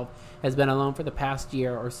 having self, has been alone for the past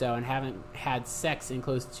year or so and haven't had sex in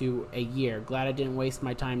close to a year. Glad I didn't waste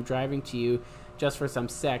my time driving to you just for some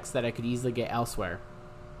sex that I could easily get elsewhere.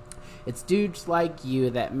 It's dudes like you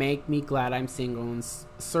that make me glad I'm single and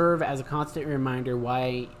serve as a constant reminder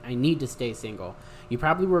why I need to stay single. You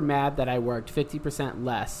probably were mad that I worked 50%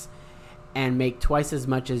 less and make twice as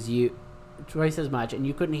much, and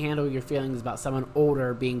you couldn't handle your feelings about someone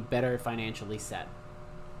older being better financially set.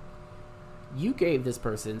 you gave this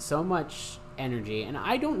person so much energy, and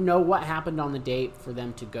I don't know what happened on the date for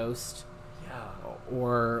them to ghost.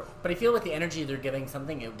 Or... But I feel with the energy they're giving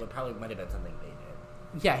something, it might have been something they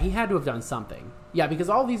did. Yeah, he had to have done something. Yeah, because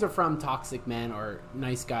all these are from toxic men or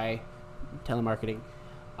nice guy telemarketing.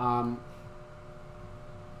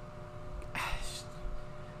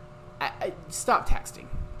 Stop texting.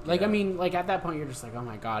 Like, I mean, like, at that point, you're just like, oh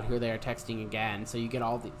my god, here they are texting again. So you get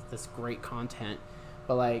all this great content.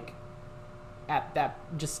 But, like,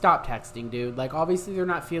 just stop texting, dude. Like, obviously they're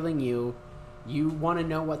not feeling you. You want to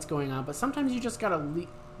know what's going on. But sometimes you just gotta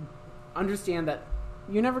understand that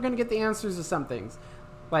you're never going to get the answers to some things.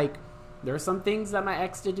 Like, there are some things that my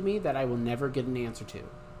ex did to me that I will never get an answer to.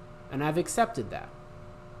 And I've accepted that.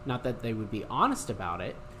 Not that they would be honest about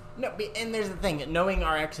it. No, and there's the thing. Knowing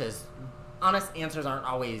our exes, honest answers aren't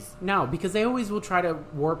always... No, because they always will try to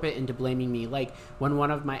warp it into blaming me. Like, when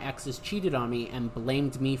one of my exes cheated on me and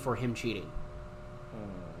blamed me for him cheating.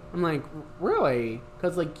 I'm like, really?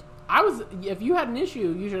 Because, like, if you had an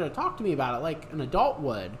issue, you should have talked to me about it like an adult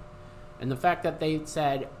would. And the fact that they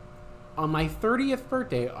said, on my 30th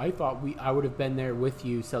birthday, I thought I would have been there with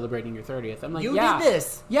you celebrating your 30th. I'm like, you did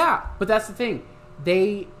this. Yeah, but that's the thing.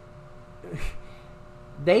 They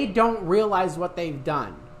don't realize what they've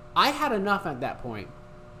done. I had enough at that point.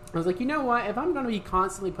 I was like, you know what? If I'm going to be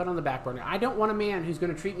constantly put on the back burner, I don't want a man who's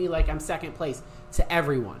going to treat me like I'm second place to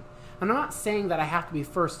everyone. And I'm not saying that I have to be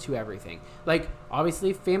first to everything. Like,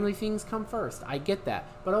 obviously, family things come first. I get that.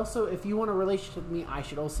 But also, if you want a relationship with me, I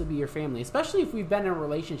should also be your family. Especially if we've been in a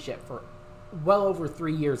relationship for well over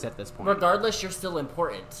 3 years at this point. Regardless, you're still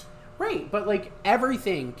important. Right. But, like,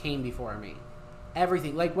 everything came before me.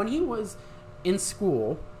 Everything. Like, when he was in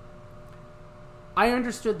school, I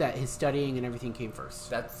understood that his studying and everything came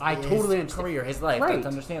first. I totally understand. His career, his life. Right. That's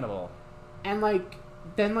understandable. And, like...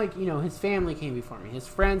 Then, like, you know, his family came before me. His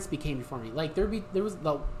friends became before me. Like, there was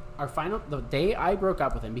the day I broke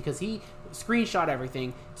up with him because he screenshot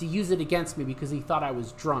everything to use it against me because he thought I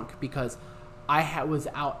was drunk because I was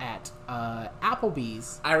out at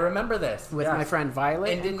Applebee's. I remember this with my friend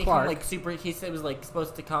Violet and didn't Clark. He come, like, super? He said it was like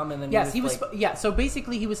supposed to come and then he was so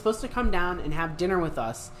basically he was supposed to come down and have dinner with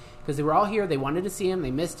us because they were all here. They wanted to see him.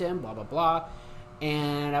 They missed him. Blah blah blah.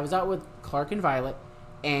 And I was out with Clark and Violet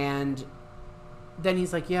and. Then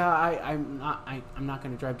he's like, yeah, I'm not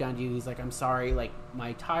going to drive down to you. He's like, I'm sorry, like,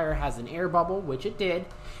 my tire has an air bubble, which it did.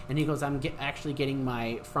 And he goes, I'm actually getting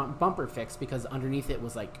my front bumper fixed because underneath it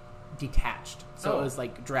was, like, detached. So it was,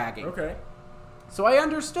 like, dragging. Okay. So I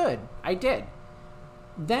understood. I did.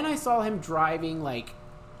 Then I saw him driving, like,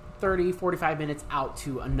 30, 45 minutes out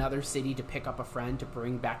to another city to pick up a friend to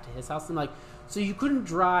bring back to his house. I'm like, so you couldn't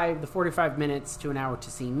drive the 45 minutes to an hour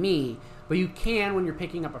to see me, but you can when you're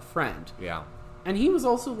picking up a friend. Yeah. And he was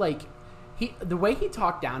also, like, the way he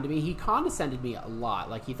talked down to me, he condescended me a lot.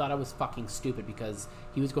 Like, he thought I was fucking stupid because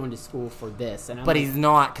he was going to school for this. And but he's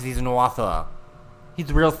not, because he's an author.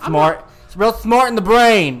 He's real smart. He's real smart in the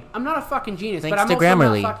brain. I'm not a fucking genius, Thanks but I'm to also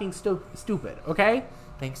Grammarly. not fucking stupid, okay?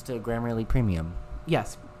 Thanks to Grammarly Premium.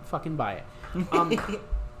 Yes, fucking buy it.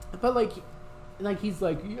 But, like he's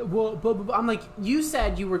like, well, blah, blah, blah. I'm like, you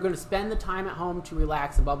said you were going to spend the time at home to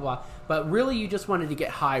relax and blah, blah, blah. But really you just wanted to get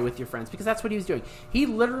high with your friends because that's what he was doing. He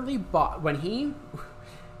literally bought, when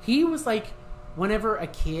he was like, whenever a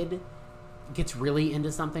kid gets really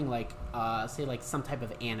into something like, say like some type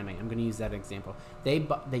of anime, I'm going to use that example. They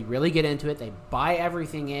really get into it. They buy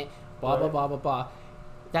everything blah, blah, blah, blah, blah.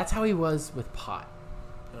 That's how he was with pot.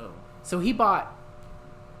 Oh. So he bought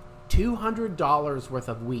 $200 worth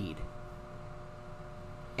of weed.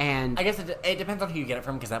 And I guess it depends on who you get it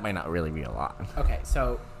from because that might not really be a lot. Okay,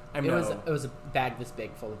 so it know. was a bag this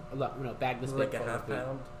big full of bag this like big full a half of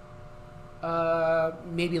pound.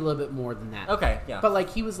 maybe a little bit more than that. Okay, yeah. But like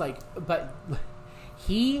he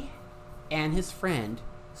and his friend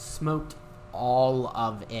smoked all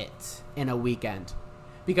of it in a weekend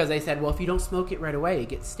because they said, well, if you don't smoke it right away, it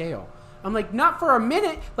gets stale. I'm like, not for a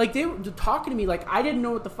minute. Like, they were talking to me like I didn't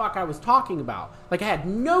know what the fuck I was talking about. Like, I had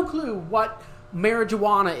no clue what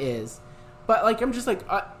marijuana is. But, like, I'm just like,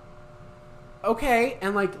 okay.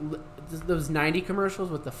 And, like, those 90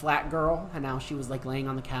 commercials with the flat girl, and now she was, like, laying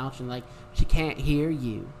on the couch and, like, she can't hear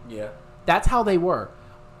you. Yeah. That's how they were.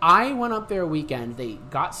 I went up there a weekend. They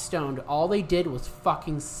got stoned. All they did was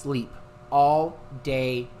fucking sleep all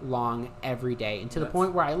day long, every day. And to the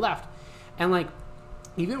point where I left. And, like,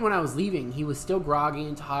 even when I was leaving, he was still groggy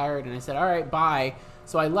and tired. And I said, all right, bye.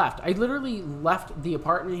 So I left. I literally left the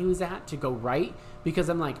apartment he was at to go right. Because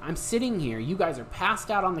I'm like, I'm sitting here. You guys are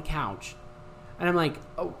passed out on the couch. And I'm like,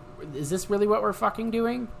 oh, is this really what we're fucking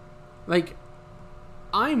doing? Like,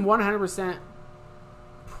 I'm 100%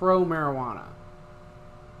 pro marijuana.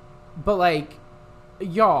 But, like,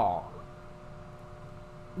 y'all,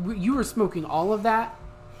 you were smoking all of that,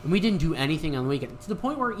 and we didn't do anything on the weekend. To the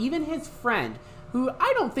point where even his friend, who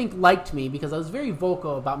I don't think liked me because I was very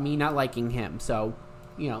vocal about me not liking him. So,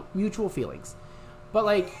 mutual feelings. But,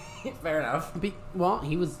 like... Fair enough.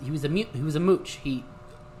 He was a mooch. He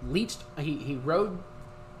rode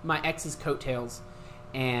my ex's coattails,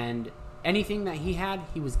 and anything that he had,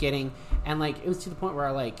 he was getting. And, like, it was to the point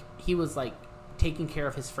where, like, he was, like, taking care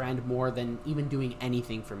of his friend more than even doing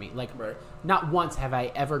anything for me. Like, right. Not once have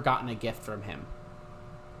I ever gotten a gift from him.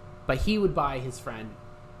 But he would buy his friend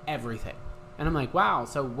everything. And I'm like, wow,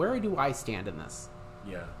 so where do I stand in this?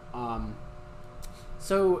 Yeah.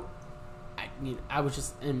 So I was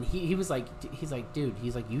just, and he was like, dude,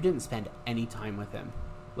 you didn't spend any time with him.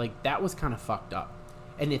 Like, that was kind of fucked up.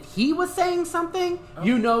 And if he was saying something,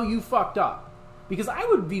 you fucked up. Because I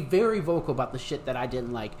would be very vocal about the shit that I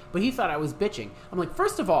didn't like. But he thought I was bitching. I'm like,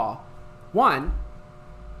 first of all, one,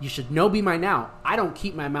 you should know be my now. I don't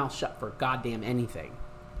keep my mouth shut for goddamn anything.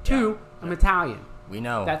 Two, I'm Italian. We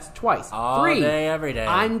know. That's twice. All Three, day, every day.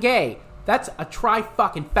 I'm gay. That's a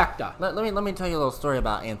tri-fucking-fecta. Let me tell you a little story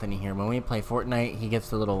about Anthony here. When we play Fortnite, he gets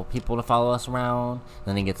the little people to follow us around.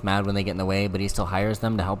 Then he gets mad when they get in the way, but he still hires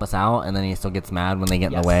them to help us out. And then he still gets mad when they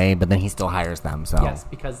get in the way, but then he still hires them. So yes,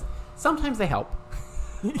 because sometimes they help.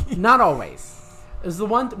 Not always. It was the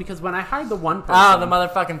one because when I hired the one person... Oh, the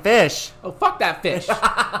motherfucking fish. Oh, fuck that fish.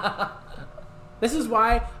 This is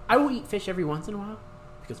why I will eat fish every once in a while.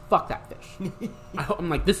 Because fuck that fish. I'm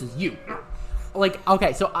like, this is you. Like,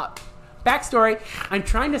 okay, so... backstory, I'm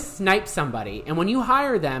trying to snipe somebody, and when you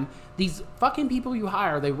hire them, these fucking people you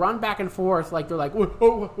hire, they run back and forth like they're like,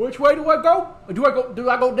 which way do I go? Do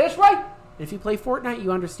I go this way? And if you play Fortnite,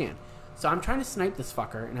 you understand. So I'm trying to snipe this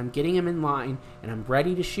fucker, and I'm getting him in line, and I'm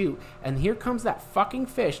ready to shoot, and here comes that fucking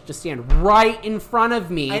fish to stand right in front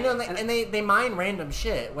of me. I know, and they mine random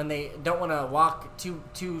shit when they don't want to walk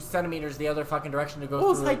two centimeters the other fucking direction to go through.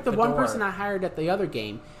 Well, it's like the one door. person I hired at the other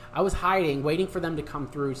game. I was hiding, waiting for them to come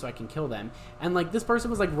through so I can kill them. And, like, this person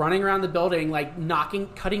was, like, running around the building, like,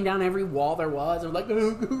 cutting down every wall there was. And, like,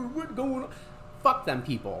 what's going on? Fuck them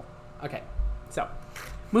people. Okay, so,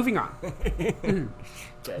 moving on.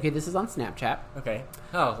 Okay, this is on Snapchat. Okay.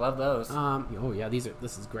 Oh, love those. Oh, yeah,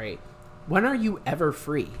 this is great. When are you ever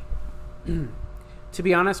free? To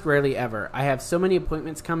be honest, rarely ever. I have so many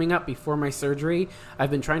appointments coming up before my surgery.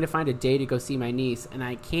 I've been trying to find a day to go see my niece, and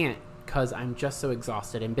I can't. Because I'm just so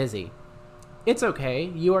exhausted and busy. It's okay.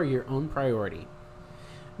 You are your own priority.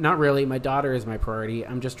 Not really. My daughter is my priority.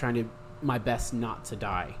 I'm just trying my best not to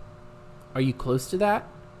die. Are you close to that?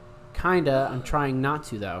 Kinda. I'm trying not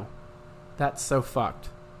to, though. That's so fucked.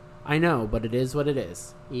 I know, but it is what it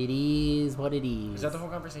is. It is what it is. Is that the whole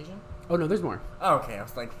conversation? Oh, no, there's more. Oh, okay. I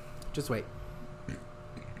was like... Just wait.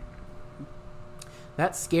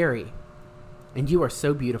 That's scary. And you are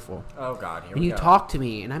so beautiful. Oh, God. Here and we you go. talk to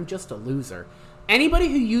me, and I'm just a loser. Anybody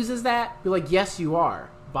who uses that, be like, yes, you are.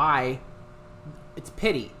 Bye. It's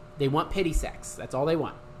pity. They want pity sex. That's all they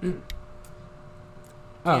want. Oh.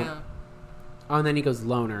 Yeah. Oh, and then he goes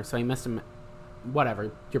loner, so I missed him.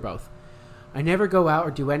 Whatever. You're both. I never go out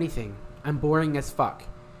or do anything. I'm boring as fuck.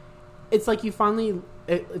 It's like you're finally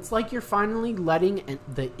letting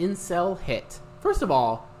the incel hit. First of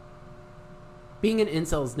all, being an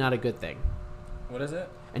incel is not a good thing. What is it?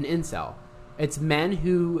 An incel. It's men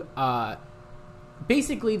who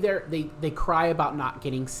basically they cry about not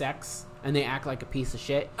getting sex and they act like a piece of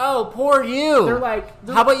shit. Oh, poor you. They're like,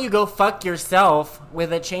 how about you go fuck yourself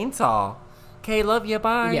with a chainsaw? Okay, love you,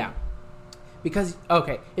 bye. Yeah. Because,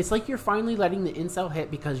 okay, it's like you're finally letting the incel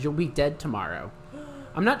hit because you'll be dead tomorrow.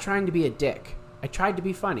 I'm not trying to be a dick. I tried to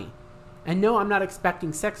be funny. And no, I'm not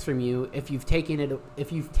expecting sex from you if you've taken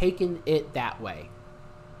it that way.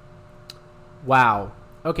 Wow.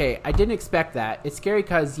 Okay, I didn't expect that. It's scary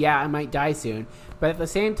because, yeah, I might die soon. But at the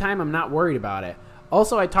same time, I'm not worried about it.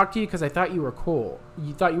 Also, I talked to you because I thought you were cool.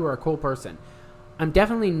 You thought you were a cool person. I'm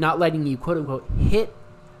definitely not letting you, quote-unquote, hit.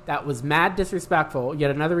 That was mad disrespectful.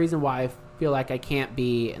 Yet another reason why I feel like I can't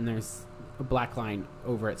be, and there's a black line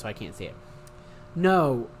over it so I can't see it.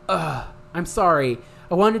 No. I'm sorry.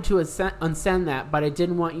 I wanted to unsend that, but I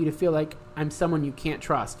didn't want you to feel like I'm someone you can't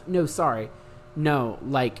trust. No, sorry. No,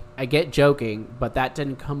 like, I get joking, but that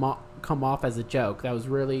didn't come off as a joke. That was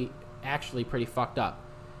really, actually pretty fucked up.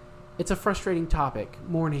 It's a frustrating topic.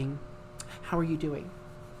 Morning. How are you doing?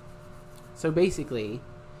 So basically,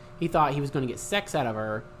 he thought he was going to get sex out of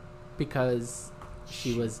her because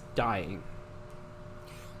she was dying.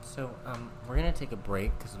 So, we're going to take a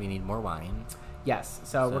break because we need more wine. Yes,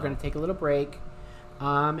 so we're going to take a little break.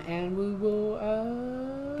 And we will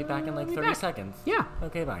be back in like 30 seconds. Yeah.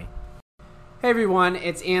 Okay, bye. Hey everyone,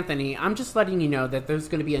 it's Anthony. I'm just letting you know that there's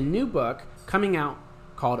going to be a new book coming out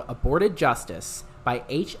called Aborted Justice by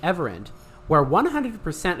H. Everend, where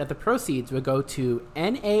 100% of the proceeds will go to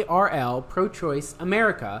NARL Pro-Choice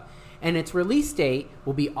America, and its release date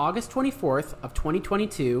will be August 24th of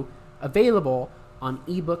 2022, available on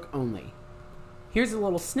ebook only. Here's a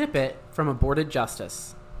little snippet from Aborted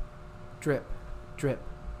Justice. Drip, drip.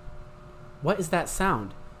 What is that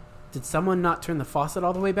sound? Did someone not turn the faucet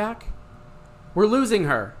all the way back? We're losing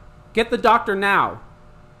her. Get the doctor now.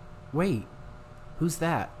 Wait, who's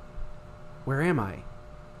that? Where am I?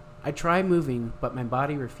 I try moving, but my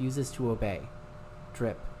body refuses to obey.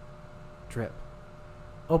 Drip, drip.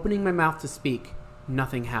 Opening my mouth to speak,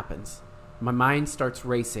 nothing happens. My mind starts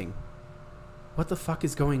racing. What the fuck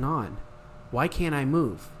is going on? Why can't I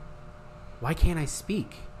move? Why can't I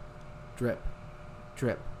speak? Drip,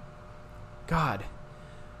 drip. God,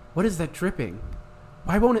 what is that dripping?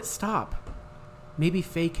 Why won't it stop? Maybe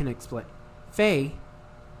Faye can explain. Faye?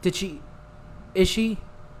 Is she?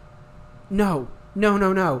 No.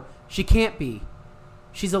 She can't be.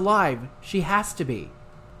 She's alive. She has to be.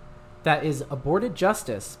 That is Aborted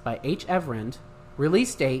Justice by H. Everend.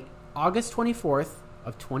 Release date August 24th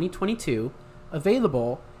of 2022.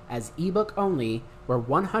 Available as ebook only, where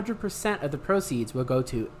 100% of the proceeds will go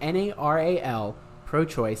to NARAL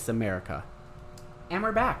Pro-Choice America. And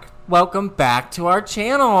we're back. Welcome back to our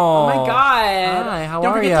channel. Oh my god. Hi, how are you?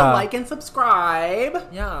 Don't forget to like and subscribe.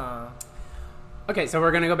 Yeah. Okay, so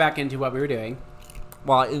we're going to go back into what we were doing.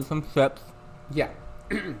 Well, eat some chips. Yeah.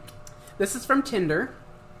 This is from Tinder.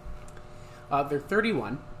 They're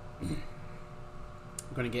 31. I'm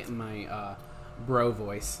going to get in my bro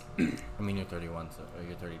voice. I mean, you're 31, or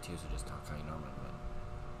you're 32, so just talk how you normally would.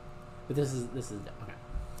 But this is okay.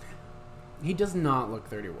 He does not look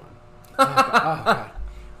 31. Oh God.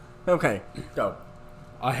 Okay, go.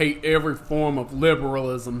 I hate every form of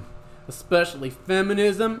liberalism, especially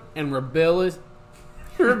feminism and rebellious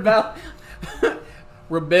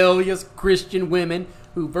Christian women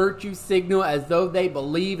who virtue signal as though they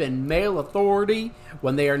believe in male authority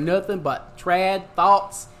when they are nothing but trad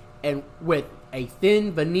thoughts and with a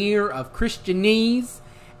thin veneer of Christianese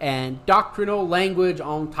and doctrinal language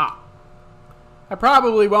on top. I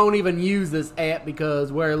probably won't even use this app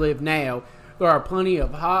because where I live now, there are plenty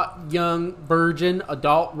of hot, young, virgin,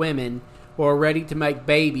 adult women who are ready to make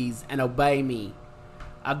babies and obey me.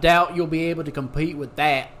 I doubt you'll be able to compete with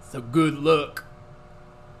that, so good luck.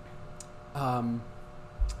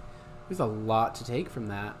 There's a lot to take from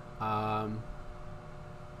that.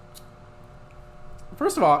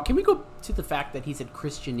 First of all, can we go to the fact that he said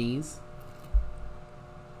Christianese?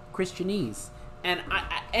 Christianese. And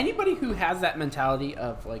anybody who has that mentality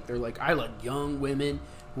of, like, they're like, I like young women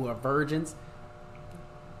who are virgins,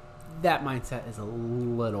 that mindset is a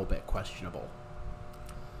little bit questionable.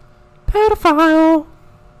 Pedophile!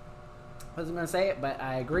 Wasn't going to say it, but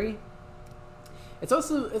I agree. It's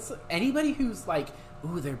anybody who's like,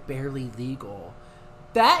 ooh, they're barely legal.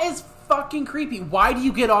 That is fucking creepy. Why do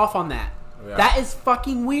you get off on that? Yeah. That is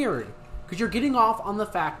fucking weird. Because you're getting off on the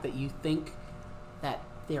fact that you think that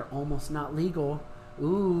they're almost not legal.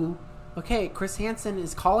 Ooh. Okay, Chris Hansen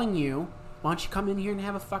is calling you. Why don't you come in here and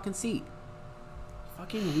have a fucking seat?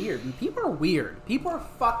 Fucking weird. And people are weird. People are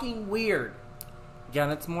fucking weird. Yeah,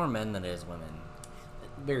 and it's more men than it is women.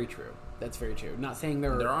 Very true. That's very true. Not saying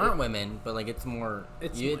there aren't women, but like it's more.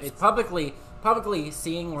 It's publicly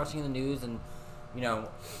seeing, watching the news, and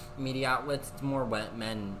media outlets. It's more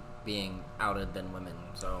men being outed than women.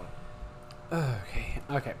 So.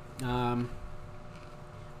 Okay.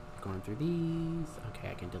 Going through these.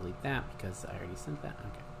 Okay, I can delete that because I already sent that.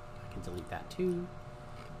 Okay, I can delete that too.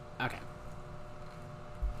 Okay.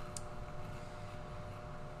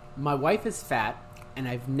 My wife is fat, and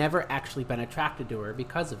I've never actually been attracted to her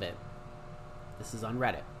because of it. This is on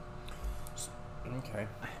Reddit. Okay.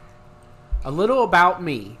 A little about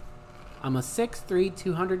me. I'm a 6'3",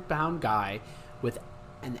 200-pound guy with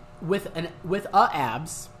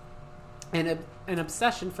abs and an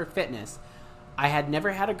obsession for fitness. I had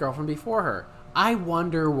never had a girlfriend before her. I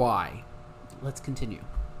wonder why. Let's continue.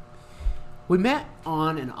 We met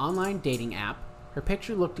on an online dating app. Her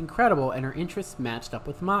picture looked incredible and her interests matched up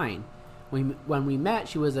with mine. When we met,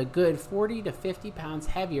 she was a good 40 to 50 pounds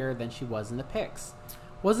heavier than she was in the pics.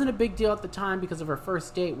 Wasn't a big deal at the time because our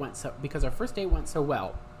first date went so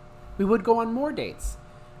well. We would go on more dates.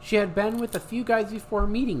 She had been with a few guys before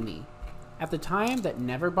meeting me. At the time, that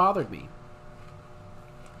never bothered me.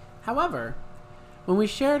 However, when we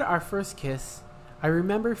shared our first kiss, I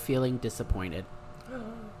remember feeling disappointed.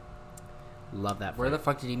 Love that. Where the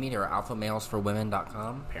fuck did he meet her?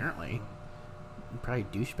 alphamalesforwomen.com? Apparently. Probably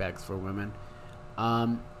douchebags for women.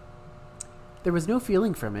 There was no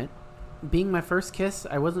feeling from it. Being my first kiss,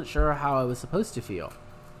 I wasn't sure how I was supposed to feel.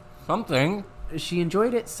 Something. She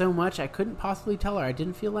enjoyed it so much I couldn't possibly tell her I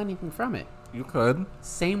didn't feel anything from it. You could.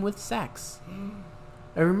 Same with sex.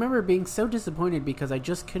 I remember being so disappointed because I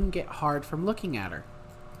just couldn't get hard from looking at her.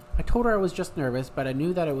 I told her I was just nervous, but I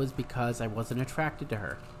knew that it was because I wasn't attracted to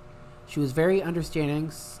her. She was very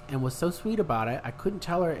understanding and was so sweet about it, I couldn't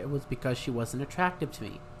tell her it was because she wasn't attractive to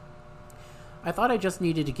me. I thought I just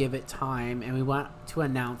needed to give it time, and we went to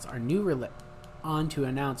announce our new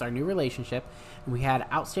relationship, and we had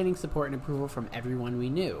outstanding support and approval from everyone we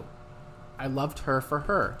knew. I loved her for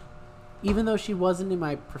her, even though she wasn't in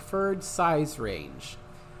my preferred size range.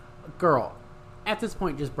 Girl, at this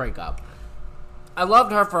point, just break up. I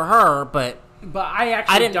loved her for her, but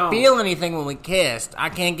I didn't feel anything when we kissed. I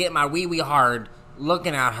can't get my wee hard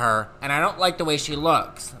looking at her, and I don't like the way she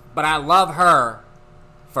looks. But I love her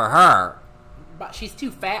for her. But she's too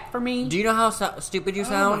fat for me. Do you know how stupid you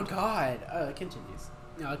sound? Oh my god. It continues.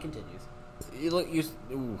 No, it continues. You look.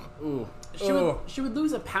 She would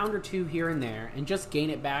lose a pound or two here and there, and just gain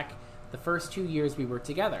it back the first 2 years we were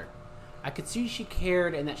together. I could see she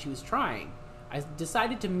cared and that she was trying. I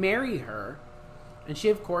decided to marry her, and she,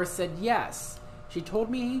 of course, said yes. She told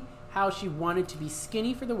me how she wanted to be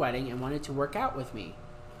skinny for the wedding and wanted to work out with me.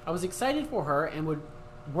 I was excited for her and would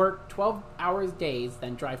work 12 hours days,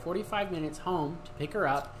 then drive 45 minutes home to pick her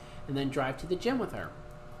up, and then drive to the gym with her.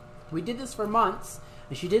 We did this for months,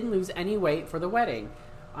 and she didn't lose any weight for the wedding.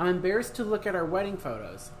 I'm embarrassed to look at our wedding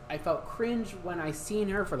photos. I felt cringe when I seen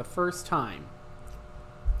her for the first time.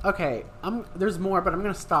 Okay, there's more, but I'm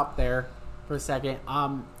going to stop there for a second.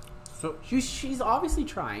 So she's obviously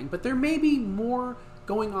trying, but there may be more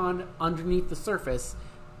going on underneath the surface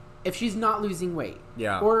if she's not losing weight.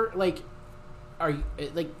 Yeah. Or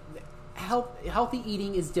healthy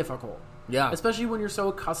eating is difficult. Yeah. Especially when you're so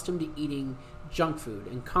accustomed to eating junk food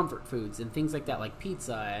and comfort foods and things like that, like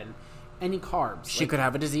pizza and any carbs. She could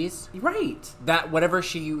have a disease. Right. That whatever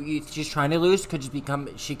she's trying to lose could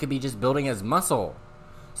just she could be just building as muscle.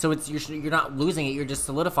 So you're not losing it, you're just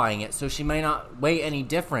solidifying it. So she may not weigh any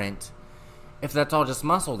different if that's all just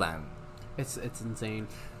muscle then. It's insane.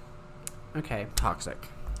 Okay. Toxic.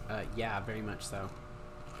 Yeah, very much so.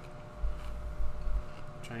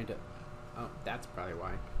 Oh, that's probably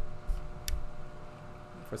why.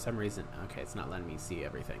 For some reason. Okay, it's not letting me see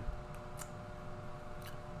everything.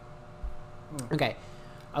 Okay.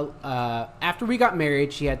 After we got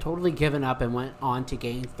married, she had totally given up and went on to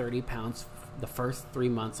gain 30 pounds the first 3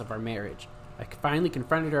 months of our marriage. I finally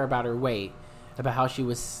confronted her about her weight, about how she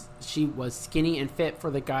was skinny and fit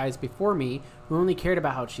for the guys before me who only cared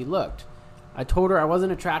about how she looked. I told her I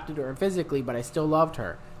wasn't attracted to her physically, but I still loved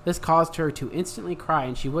her. This caused her to instantly cry,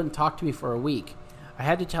 and she wouldn't talk to me for a week. I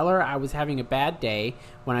had to tell her I was having a bad day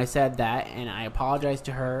when I said that, and I apologized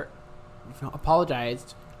to her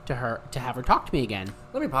to have her talk to me again.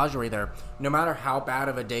 Let me pause you right there. No matter how bad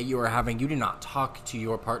of a day you are having, you do not talk to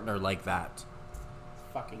your partner like that.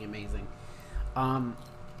 Fucking amazing.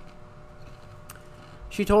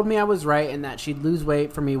 She told me I was right and that she'd lose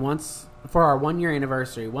weight for me for our 1 year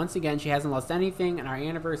anniversary. Once again, she hasn't lost anything, and our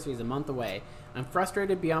anniversary is a month away. I'm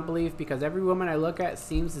frustrated beyond belief because every woman I look at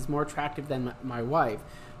seems is more attractive than my wife.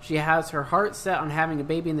 She has her heart set on having a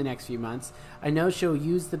baby in the next few months. I know she'll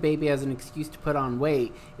use the baby as an excuse to put on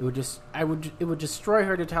weight. It would destroy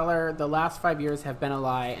her to tell her the last 5 years have been a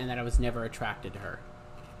lie and that I was never attracted to her.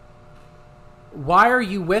 Why are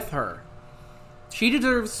you with her? She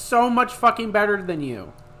deserves so much fucking better than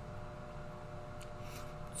you.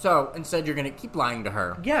 So instead, you're gonna keep lying to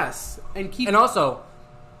her. Yes, and also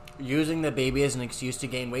using the baby as an excuse to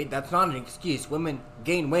gain weight. That's not an excuse. Women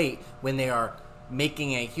gain weight when they are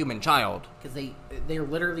making a human child because they're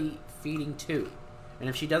literally feeding two, and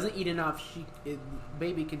if she doesn't eat enough,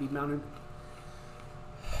 baby could be mounted.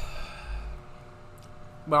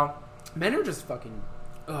 Well, men are just fucking.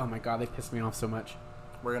 Oh my god, they piss me off so much.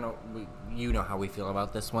 You know how we feel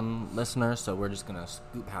about this one, listener. So we're just gonna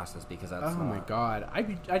scoot past this because that's. Oh my god,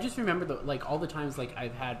 I just remember all the times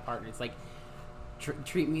I've had partners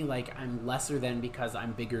treat me like I'm lesser than because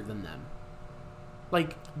I'm bigger than them.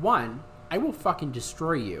 I will fucking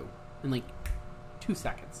destroy you in 2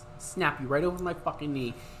 seconds. Snap you right over my fucking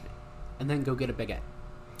knee, and then go get a baguette.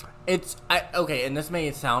 Okay, and this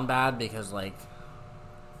may sound bad because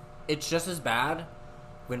it's just as bad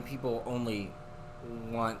when people only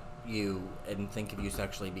want you and think of you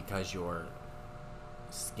sexually because you're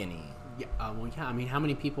skinny. Yeah, I mean, how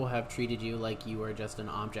many people have treated you like you are just an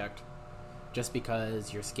object? just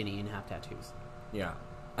because you're skinny and have tattoos. Yeah.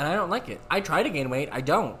 And I don't like it. I try to gain weight. I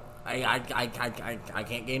don't. I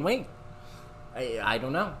can't gain weight. I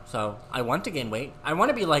don't know. So I want to gain weight. I want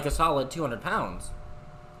to be like a solid 200 pounds.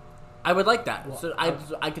 I would like that. Well, so I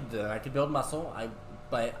could build muscle.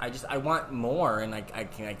 But I want more, and I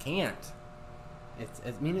can't.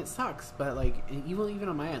 I mean, it sucks, but like even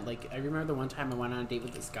on my end, like I remember the one time I went on a date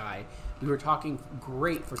with this guy. We were talking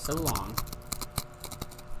great for so long,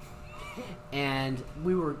 and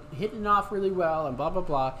we were hitting it off really well, and blah blah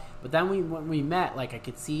blah. But then when we met, like I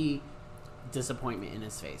could see disappointment in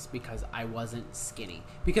his face because I wasn't skinny.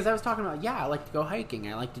 Because I was talking about, I like to go hiking,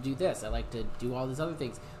 I like to do this, I like to do all these other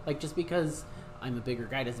things. Like just because I'm a bigger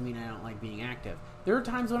guy doesn't mean I don't like being active. There are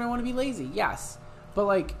times when I want to be lazy, yes, but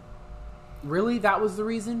like. Really, that was the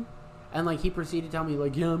reason? And like he proceeded to tell me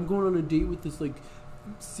like, I'm going on a date with this like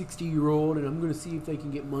 60-year-old, and I'm going to see if I can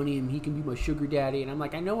get money and he can be my sugar daddy. And I'm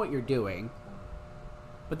like, I know what you're doing,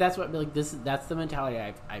 but that's what like that's the mentality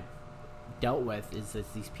I've dealt with, is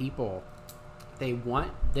that these people, they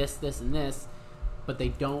want this and this, but they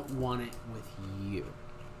don't want it with you.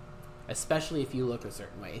 Especially if you look a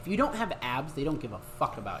certain way. If you don't have abs, they don't give a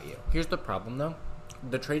fuck about you. Here's the problem though: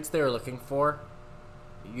 the traits they are looking for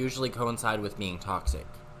usually coincide with being toxic.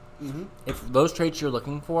 Mm-hmm. If those traits you're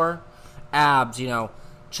looking for, abs,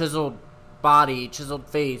 chiseled body, chiseled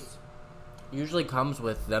face, usually comes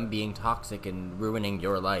with them being toxic and ruining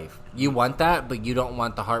your life. You want that, but you don't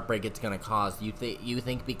want the heartbreak it's going to cause. You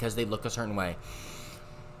think because they look a certain way.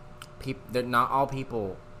 Not all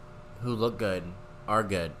people who look good are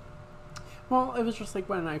good. Well, it was just like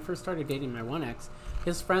when I first started dating my one ex.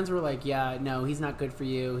 His friends were like, no, he's not good for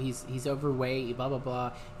you. He's overweight, blah, blah,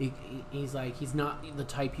 blah. He's like, he's not the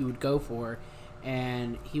type you would go for.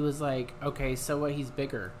 And he was like, okay, so what? He's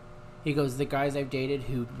bigger. He goes, the guys I've dated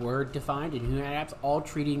who were defined and who had abs all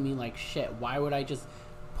treated me like shit. Why would I just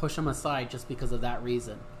push them aside just because of that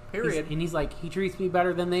reason? Period. And he's like, he treats me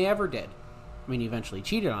better than they ever did. I mean, he eventually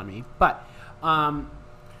cheated on me. But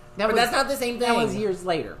that's not the same thing. That was years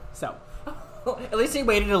later, so... At least he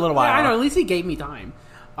waited a little while. Yeah, I know. At least he gave me time.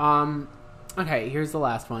 Okay, here's the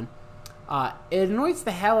last one. It annoys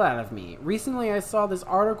the hell out of me. Recently, I saw this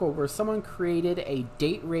article where someone created a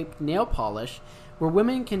date-raped nail polish where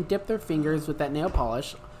women can dip their fingers with that nail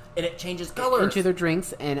polish. And it changes colors. Into their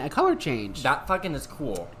drinks, and a color change. That fucking is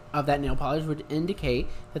cool. Of that nail polish would indicate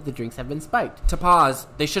that the drinks have been spiked. To pause,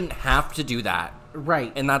 they shouldn't have to do that.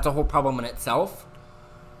 Right. And that's a whole problem in itself.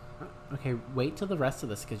 Okay, wait till the rest of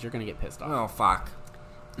this because you're going to get pissed off. Oh, fuck.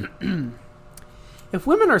 If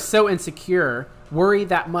women are so insecure, worry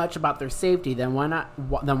that much about their safety, then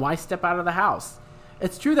why step out of the house?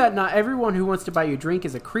 It's true that not everyone who wants to buy you a drink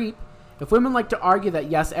is a creep. If women like to argue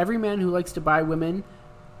that, yes, every man who likes to buy women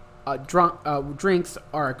drinks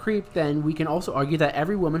are a creep, then we can also argue that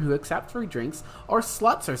every woman who accepts free drinks are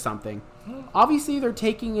sluts or something. Obviously, they're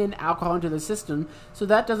taking in alcohol into the system, so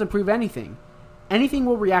that doesn't prove anything. Anything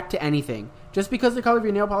will react to anything. Just because the color of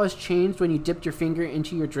your nail polish changed when you dipped your finger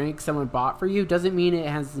into your drink someone bought for you doesn't mean it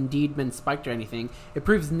has indeed been spiked or anything. It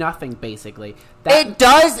proves nothing, basically. It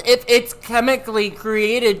does if it's chemically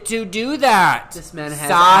created to do that. This man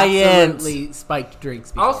has absolutely spiked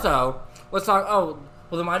drinks before. Also, let's talk... Oh,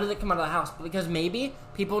 well, then why does it come out of the house? Because maybe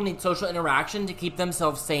people need social interaction to keep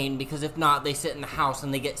themselves sane, because if not, they sit in the house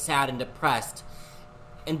and they get sad and depressed,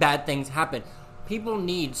 and bad things happen. People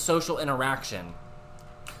need social interaction.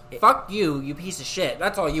 Fuck you, you piece of shit.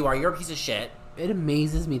 That's all you are. You're a piece of shit. It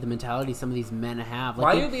amazes me the mentality some of these men have.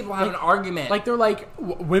 Like, why do people have an argument? Like they're like,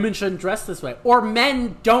 women shouldn't dress this way, or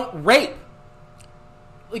men don't rape.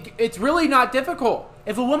 Like, it's really not difficult.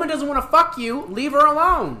 If a woman doesn't want to fuck you, leave her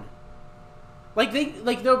alone. They'll be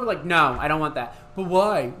like, no, I don't want that. But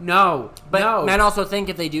why? No, but no. Men also think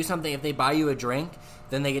if they do something, if they buy you a drink,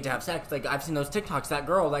 then they get to have sex. Like, I've seen those TikToks. That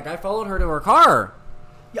girl, like, I followed her to her car.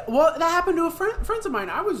 Yeah, well, that happened to friends of mine.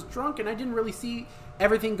 I was drunk and I didn't really see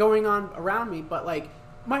everything going on around me. But like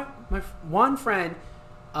my one friend,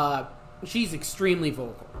 she's extremely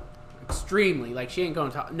vocal, extremely like she ain't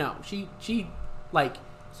going to talk. No, she like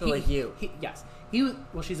so like you. Yes, he was.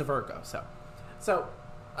 Well, she's a Virgo, so.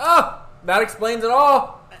 Oh, that explains it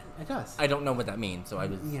all. It does. I don't know what that means, so I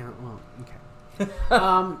was. Yeah. Well, okay.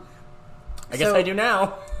 I guess I do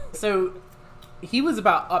now. So he was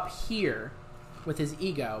about up here with his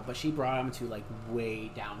ego, but she brought him to like way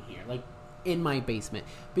down here, like in my basement,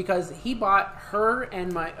 because he bought her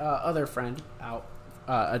and my other friend out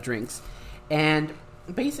drinks, and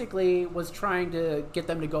basically was trying to get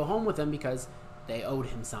them to go home with him because they owed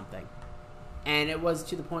him something. And it was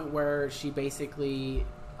to the point where she basically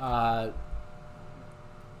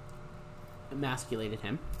emasculated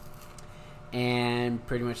him. and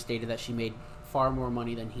pretty much stated that she made far more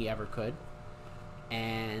money than he ever could.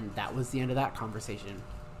 And that was the end of that conversation.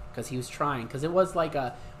 Because he was trying. Because it was like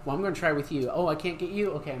well, I'm going to try with you. Oh, I can't get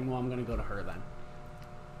you? Okay, well, I'm going to go to her then.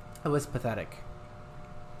 It was pathetic.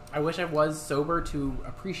 I wish I was sober to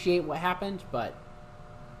appreciate what happened, but...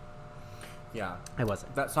 Yeah. I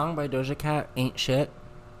wasn't. That song by Doja Cat, Ain't Shit.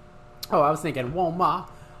 Oh, I was thinking, Woma,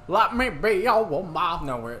 let me be your Woma.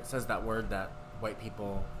 No, where it says that word that white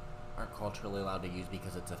people aren't culturally allowed to use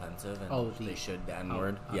because it's offensive, and they should, the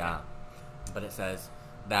N-word. Okay. Yeah. But it says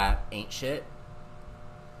that ain't shit.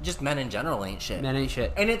 Just men in general ain't shit. Men ain't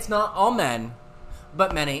shit. And it's not all men,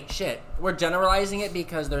 but men ain't shit. We're generalizing it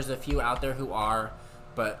because there's a few out there who are,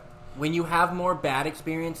 but when you have more bad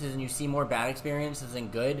experiences and you see more bad experiences than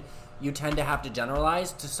good, you tend to have to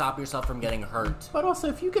generalize to stop yourself from getting hurt. But also,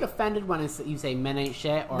 if you get offended when you say men ain't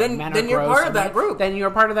shit or then, men then are you're gross, part of that group. Then you're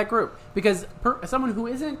part of that group. Because someone who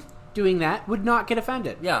isn't doing that would not get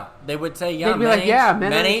offended. Yeah, they would say, yeah, they'd be like, yeah,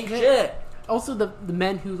 men ain't shit. Also, the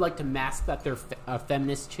men who like to mask that they're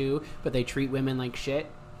feminists too, but they treat women like shit,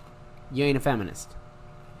 you ain't a feminist.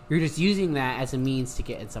 You're just using that as a means to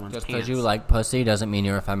get in someone's pants. Just because you like pussy doesn't mean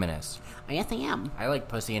you're a feminist. Yes, I am. I like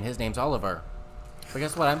pussy, and his name's Oliver. But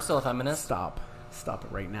guess what? I'm still a feminist. Stop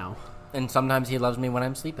it right now. And sometimes he loves me when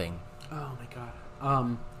I'm sleeping. Oh my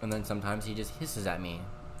god. And then sometimes he just hisses at me.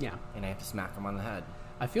 Yeah. And I have to smack him on the head.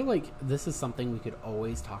 I feel like this is something we could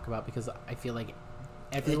always talk about because I feel like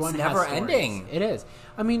everyone it's has never stories. Ending. It is.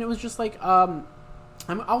 I mean, it was just like I'll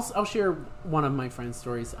share one of my friend's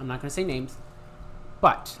stories. I'm not going to say names,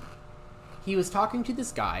 but he was talking to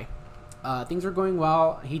this guy. Things were going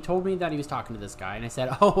well. He told me that he was talking to this guy, and I said,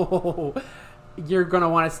 "Oh, you're going to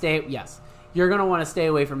want to stay." Yes, you're going to want to stay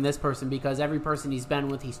away from this person because every person he's been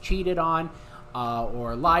with, he's cheated on.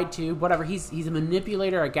 Or lied to, whatever. He's a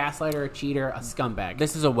manipulator, a gaslighter, a cheater, a scumbag.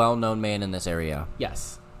 This is a well-known man in this area.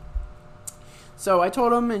 Yes. So I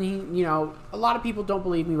told him, and he, a lot of people don't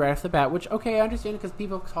believe me right off the bat, which, okay, I understand because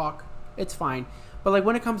people talk. It's fine. But, like,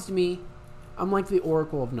 when it comes to me, I'm like the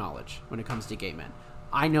oracle of knowledge when it comes to gay men.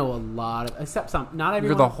 I know a lot of, except some, not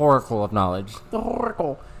everyone. You're the oracle of knowledge. The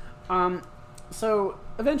oracle. So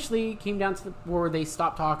eventually it came down to where they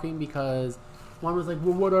stopped talking because one was like,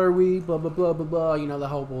 well, what are we? Blah, blah, blah, blah, blah. The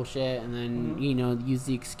whole bullshit. And then, use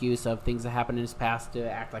the excuse of things that happened in his past to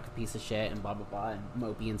act like a piece of shit and blah, blah, blah, and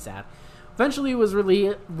mopey and sad. Eventually it was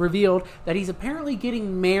really revealed that he's apparently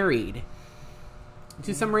getting married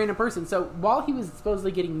to some random person. So while he was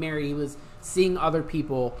supposedly getting married, he was seeing other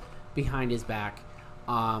people behind his back.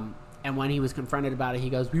 And when he was confronted about it, he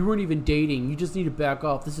goes, we weren't even dating. You just need to back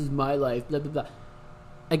off. This is my life. Blah, blah, blah.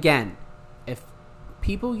 Again, if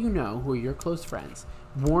people who are your close friends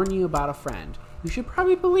warn you about a friend, you should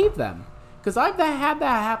probably believe them. Because I've had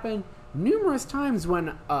that happen numerous times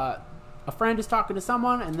when a friend is talking to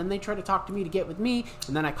someone and then they try to talk to me to get with me,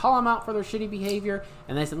 and then I call them out for their shitty behavior,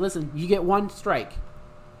 and they said, listen, you get one strike.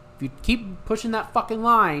 If you keep pushing that fucking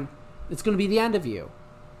line, it's going to be the end of you.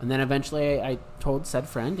 And then eventually I told said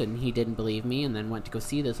friend, and he didn't believe me, and then went to go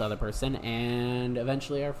see this other person, and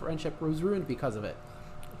eventually our friendship was ruined because of it.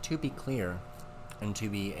 To be clear,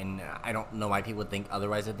 and I don't know why people would think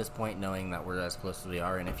otherwise at this point, knowing that we're as close as we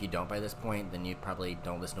are, and if you don't by this point, then you probably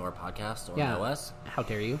don't listen to our podcast or know us. How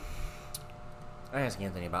dare you? I ask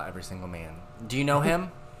Anthony about every single man. Do you know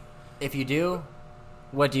him? If you do,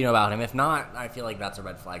 what do you know about him? If not, I feel like that's a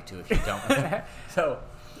red flag too if you don't.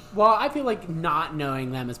 Well, I feel like not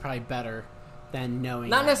knowing them is probably better than knowing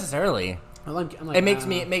Not them. necessarily. I'm like, it makes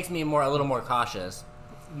me a little more cautious.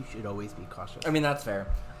 You should always be cautious. I mean, that's fair.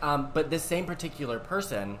 But this same particular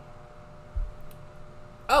person...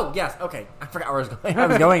 Oh, yes, okay. I forgot where I was going. I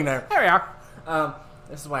was going there. There we are.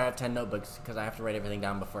 This is why I have 10 notebooks, because I have to write everything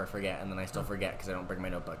down before I forget, and then I still forget because I don't bring my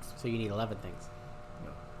notebooks. So you need 11 things.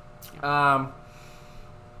 No. Yeah.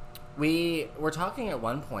 We were talking at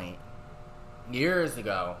one point, years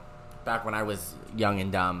ago, back when I was young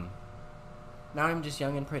and dumb. Now I'm just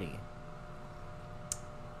young and pretty.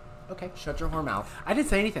 Okay. Shut your whore mouth. I didn't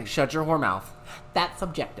say anything. Shut your whore mouth. That's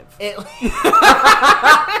subjective.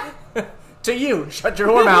 To you, shut your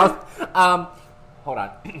whore mouth. Hold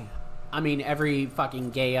on. I mean, every fucking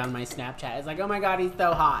gay on my Snapchat is like, oh my god, he's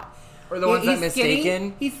so hot. Or the ones that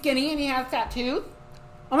mistaken. He's skinny and he has tattoos.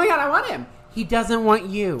 Oh my god, I want him. He doesn't want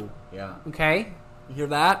you. Yeah. Okay? You hear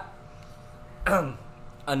that?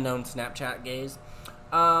 Unknown Snapchat gays.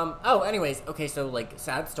 Anyways. Okay, so, like,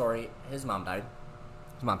 sad story. His mom died.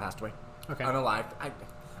 His mom passed away. Okay. Unalived. I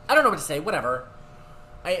don't know what to say. Whatever.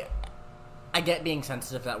 I get being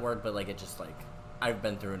sensitive to that word, but, like, it just, like... I've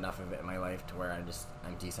been through enough of it in my life to where I'm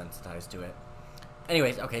desensitized to it.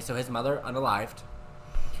 Anyways, okay, so his mother, unalived.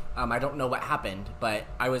 I don't know what happened, but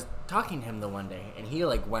I was talking to him the one day, and he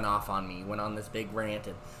like went off on me, went on this big rant,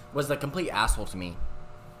 and was a complete asshole to me.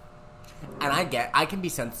 And I can be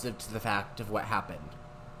sensitive to the fact of what happened,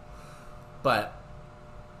 but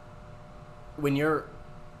when you're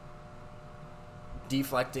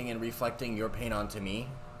deflecting and reflecting your pain onto me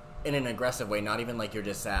in an aggressive way, not even like you're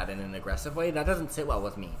just sad, in an aggressive way, that doesn't sit well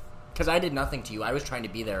with me. Because I did nothing to you. I was trying to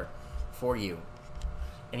be there for you,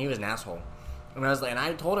 and he was an asshole. And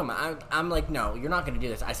I told him, I'm like, no, you're not going to do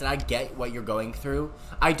this. I said, I get what you're going through.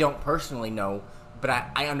 I don't personally know, but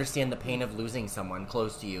I understand the pain of losing someone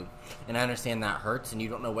close to you, and I understand that hurts, and you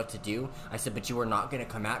don't know what to do. I said, but you are not going to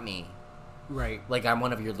come at me. Right. Like I'm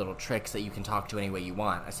one of your little tricks that you can talk to any way you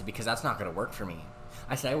want. I said, because that's not going to work for me.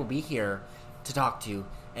 I said, I will be here to talk to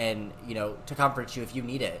and, to comfort you if you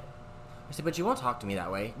need it. I said, but you won't talk to me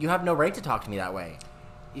that way. You have no right to talk to me that way.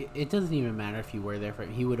 It doesn't even matter if you were there for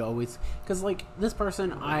him. He would always... Because, like, this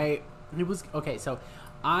person, so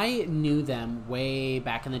I knew them way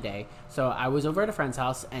back in the day. So I was over at a friend's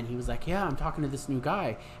house, and he was like, yeah, I'm talking to this new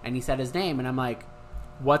guy. And he said his name, and I'm like,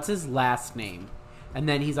 what's his last name? And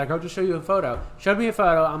then he's like, I'll just show you a photo. Showed me a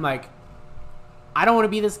photo. I'm like, I don't want to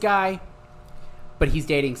be this guy, but he's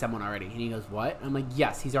dating someone already. And he goes, what? I'm like,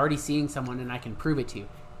 yes, he's already seeing someone, and I can prove it to you.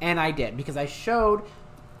 And I did, because I showed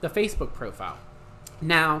the Facebook profile.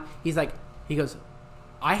 Now, he goes,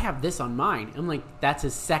 I have this on mine. I'm like, that's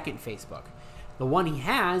his second Facebook. The one he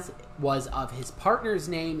has was of his partner's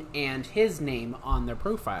name and his name on their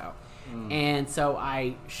profile. And so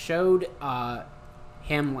I showed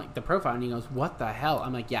him like the profile, and he goes, what the hell?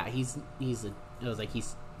 I'm like, yeah, he's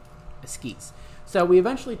a skeets. So we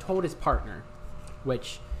eventually told his partner,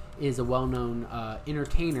 which is a well-known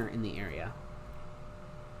entertainer in the area.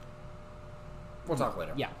 We'll talk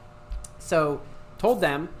later. Yeah. So told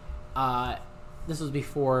them, this was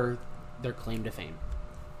before their claim to fame.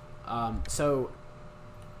 So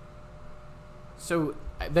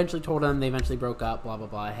I eventually told them, they eventually broke up, blah, blah,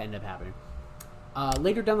 blah. It ended up happening.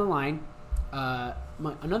 Later down the line,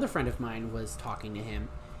 another friend of mine was talking to him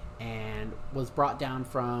and was brought down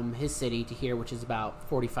from his city to here, which is about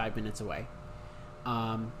 45 minutes away.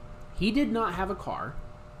 He did not have a car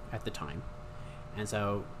at the time. And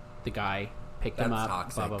so the guy picked him up,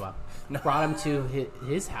 toxic. blah, blah, blah. No. Brought him to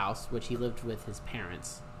his house, which he lived with his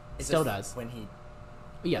parents. Still does. When he...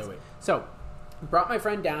 Yes. Oh, so, brought my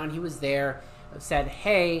friend down. He was there. Said,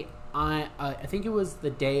 hey, I think it was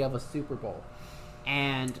the day of a Super Bowl.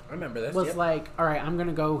 And I remember this. Was like, all right, I'm going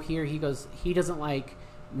to go here. He goes, he doesn't like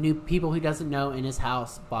new people he doesn't know in his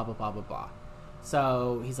house, blah, blah, blah, blah, blah.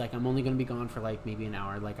 So, he's like, I'm only going to be gone for like maybe an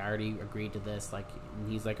hour. Like, I already agreed to this. Like,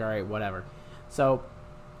 and he's like, all right, whatever. So,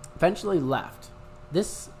 eventually left.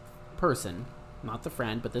 This person, not the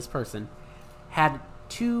friend, but this person, had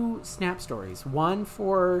 2 Snap stories. One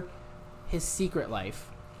for his secret life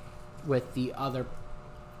with the other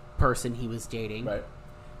person he was dating. Right.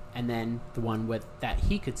 And then the one with that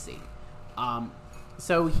he could see.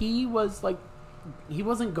 So he was like, he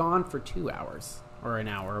wasn't gone for 2 hours or an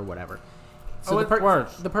hour or whatever. So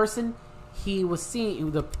the person he was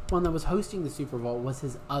seeing, the one that was hosting the Super Bowl, was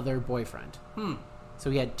his other boyfriend. So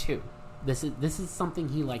he had 2. This is something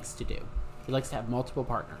he likes to do. He likes to have multiple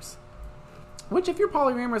partners. Which, if you're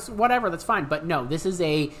polyamorous, whatever, that's fine. But no, this is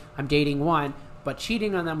I'm dating one, but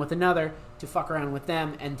cheating on them with another to fuck around with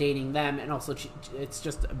them and dating them, and also it's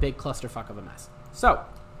just a big clusterfuck of a mess.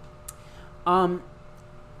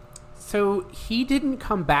 So he didn't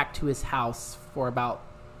come back to his house for about,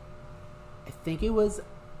 I think it was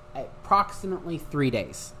approximately 3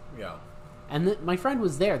 days. Yeah. And my friend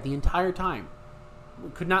was there the entire time.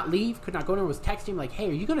 Could not leave, could not go anywhere, was texting like, hey,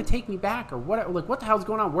 are you going to take me back? Or what? Like, what the hell's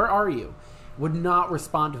going on? Where are you? Would not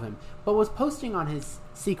respond to him, but was posting on his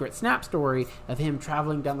secret Snap story of him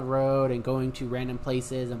traveling down the road and going to random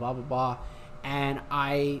places and blah, blah, blah. And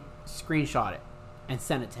I screenshot it and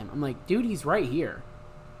sent it to him. I'm like, dude, he's right here.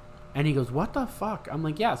 And he goes, what the fuck? I'm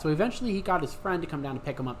like, yeah. So eventually he got his friend to come down to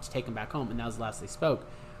pick him up to take him back home, and that was the last they spoke.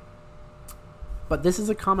 But this is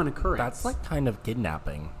a common occurrence. That's like kind of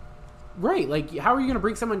kidnapping. Right, like, how are you going to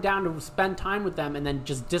bring someone down to spend time with them and then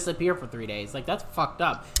just disappear for 3 days? Like, that's fucked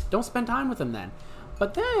up. Don't spend time with them then.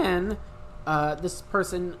 But then, this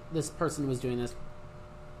person was doing this.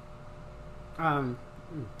 Hang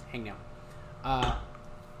down.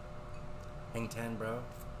 Hang 10, bro.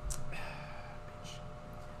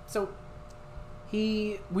 So,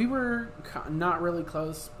 we were not really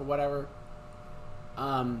close, but whatever.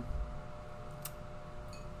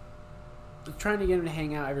 trying to get him to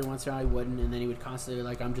hang out every once in a while. I wouldn't, and then he would constantly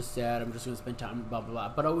like, I'm just sad, I'm just going to spend time, blah, blah, blah.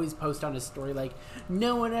 But always post on his story like,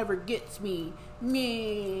 no one ever gets me,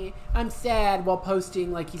 meh, I'm sad, while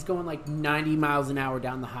posting like he's going like 90 miles an hour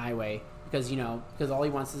down the highway because, because all he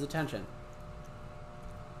wants is attention.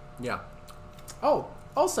 Yeah. Oh,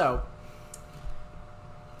 also,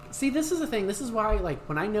 see, this is the thing. This is why, like,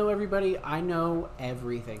 when I know everybody, I know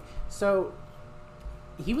everything. So,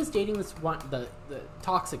 he was dating this one, the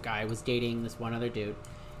toxic guy was dating this one other dude.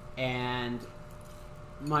 And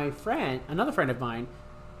my friend, another friend of mine,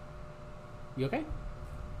 you okay?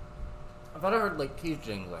 I thought I heard, like, keys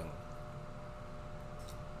jingling.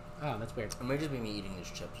 Oh, that's weird. It might just be me eating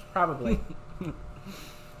these chips. Probably.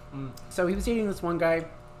 So, he was dating this one guy,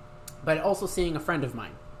 but also seeing a friend of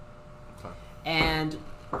mine. Okay. And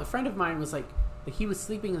a friend of mine was like, he was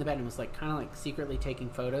sleeping in the bed and was like kind of like secretly taking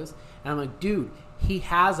photos. And I'm like, dude, he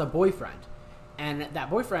has a boyfriend. And that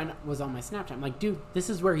boyfriend was on my Snapchat. I'm like, dude, this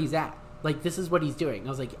is where he's at. Like, this is what he's doing. I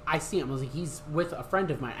was like, I see him. I was like, he's with a friend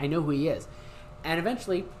of mine. I know who he is. And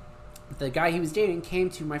eventually, the guy he was dating came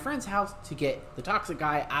to my friend's house to get the toxic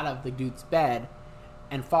guy out of the dude's bed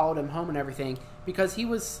and followed him home and everything because he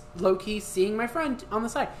was low-key seeing my friend on the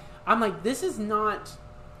side. I'm like, this is not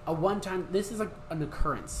a one-time, this is like an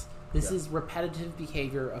occurrence. This is repetitive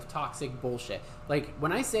behavior of toxic bullshit. Like,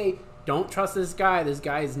 when I say, don't trust this guy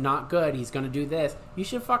is not good, he's going to do this, you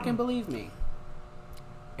should fucking believe me.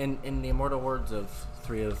 In the immortal words of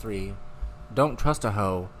 303, don't trust a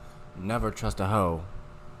hoe, never trust a hoe,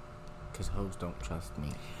 because hoes don't trust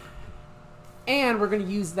me. And we're going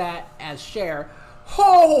to use that as Cher.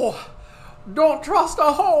 Ho! Don't trust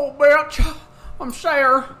a hoe, bitch! I'm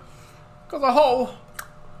Cher, because a hoe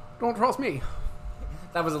don't trust me.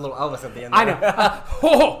 That was a little Elvis at the end. I know.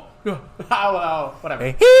 Oh,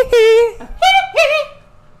 whatever.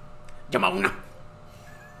 Jamona.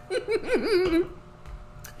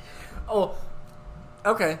 Oh,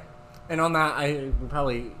 okay. And on that, we're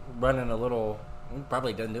probably running a little. We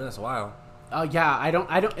probably done doing this a while. Oh yeah, I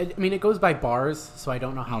mean, it goes by bars, so I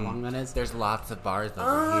don't know how long that is. There's lots of bars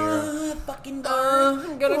over here. Fucking bar.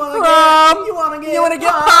 I'm gonna crumb. You wanna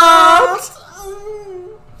get pumped?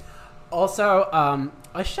 Also,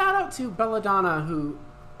 a shout out to Belladonna, who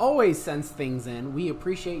always sends things in. We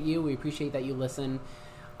appreciate you. We appreciate that you listen.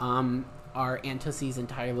 Our Antussies and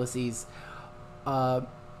Tirelessies are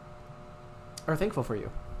thankful for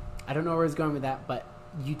you. I don't know where it's going with that, but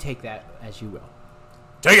you take that as you will.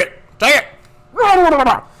 Take it. Take it.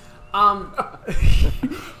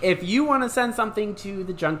 If you want to send something to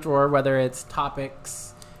the junk drawer, whether it's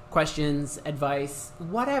topics, questions, advice,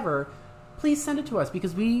 whatever, please send it to us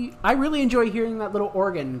because I really enjoy hearing that little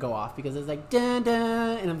organ go off because it's like dun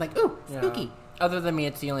dun, and I'm like, ooh, spooky. Yeah. Other than me,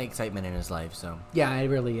 it's the only excitement in his life. So yeah, it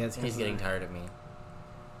really is. He's getting tired of me.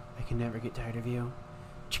 I can never get tired of you.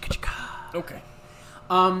 Chicka chicka. Okay.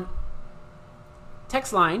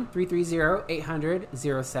 Text line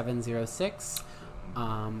 330-800-0706.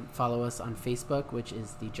 Follow us on Facebook, which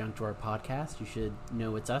is the Junk Drawer Podcast. You should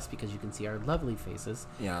know it's us because you can see our lovely faces.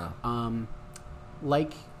 Yeah.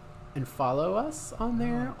 Like and follow us on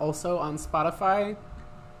there. Also on Spotify,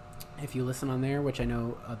 if you listen on there, which I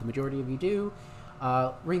know the majority of you do.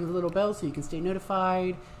 Ring the little bell so you can stay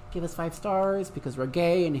notified. Give us 5 stars because we're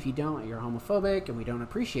gay, and if you don't, you're homophobic, and we don't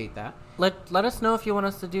appreciate that. Let us know if you want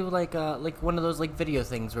us to do like one of those like video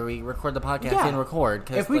things where we record the podcast and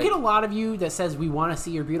record. If we get a lot of you that says we want to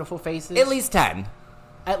see your beautiful faces, at least 10.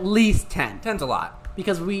 At least 10. 10's a lot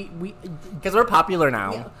because because we're popular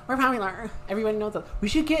now. Yeah, we're popular. Everybody knows us. We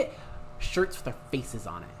should get shirts with our faces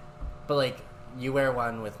on it. But like, you wear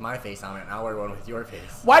one with my face on it, and I'll wear one with your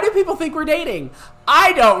face. Why do people think we're dating?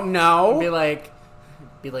 I don't know. Be like,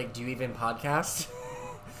 do you even podcast?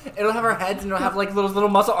 It'll have our heads, and it'll have like little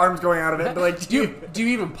muscle arms going out of it. Be like, do you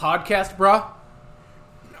even podcast, bruh?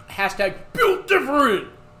 Hashtag built different.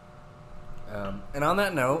 And on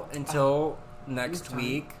that note, until next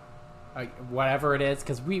week, whatever it is,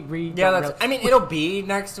 because we I mean, it'll be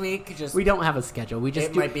next week. Just we don't have a schedule.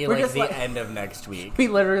 It might be like the end of next week. We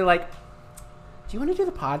literally like, do you want to do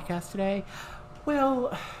the podcast today?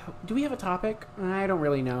 Well, do we have a topic? I don't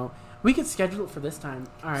really know. We could schedule it for this time.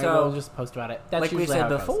 All right, we'll just post about it. That's like we said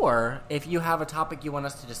before, if you have a topic you want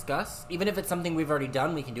us to discuss, even if it's something we've already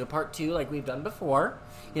done, we can do a part 2 like we've done before.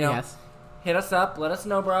 You know, yes. Hit us up. Let us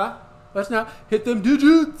know, bruh. Let us know. Hit them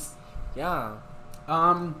digits. Yeah.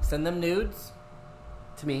 Send them nudes.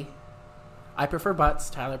 To me. I prefer butts.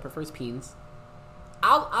 Tyler prefers peens.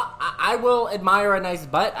 I will admire a nice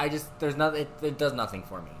butt. It does nothing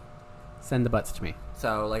for me. Send the butts to me.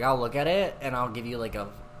 So, like, I'll look at it, and I'll give you, like, a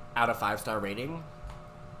out of 5-star rating.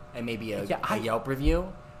 And maybe a Yelp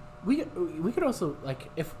review. we could also, like,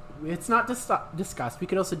 if it's not discussed, we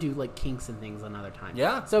could also do, like, kinks and things another time.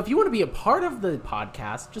 Yeah. So if you want to be a part of the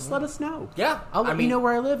podcast, just let us know. Yeah. I'll let you know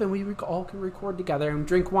where I live, and we all can record together and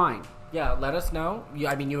drink wine. Yeah, let us know. You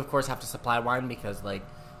of course have to supply wine because, like,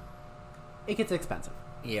 it gets expensive.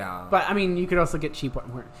 Yeah. But I mean, you could also get cheap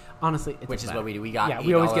wine. Honestly, which is what we do. We got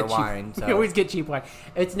we always get wine. Cheap, so. We always get cheap wine.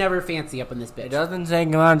 It's never fancy up in this bitch. It doesn't take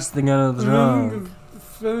much to get a drunk.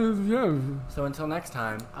 So until next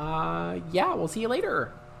time. Yeah, we'll see you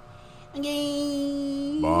later.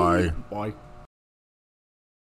 Okay. Bye. Bye.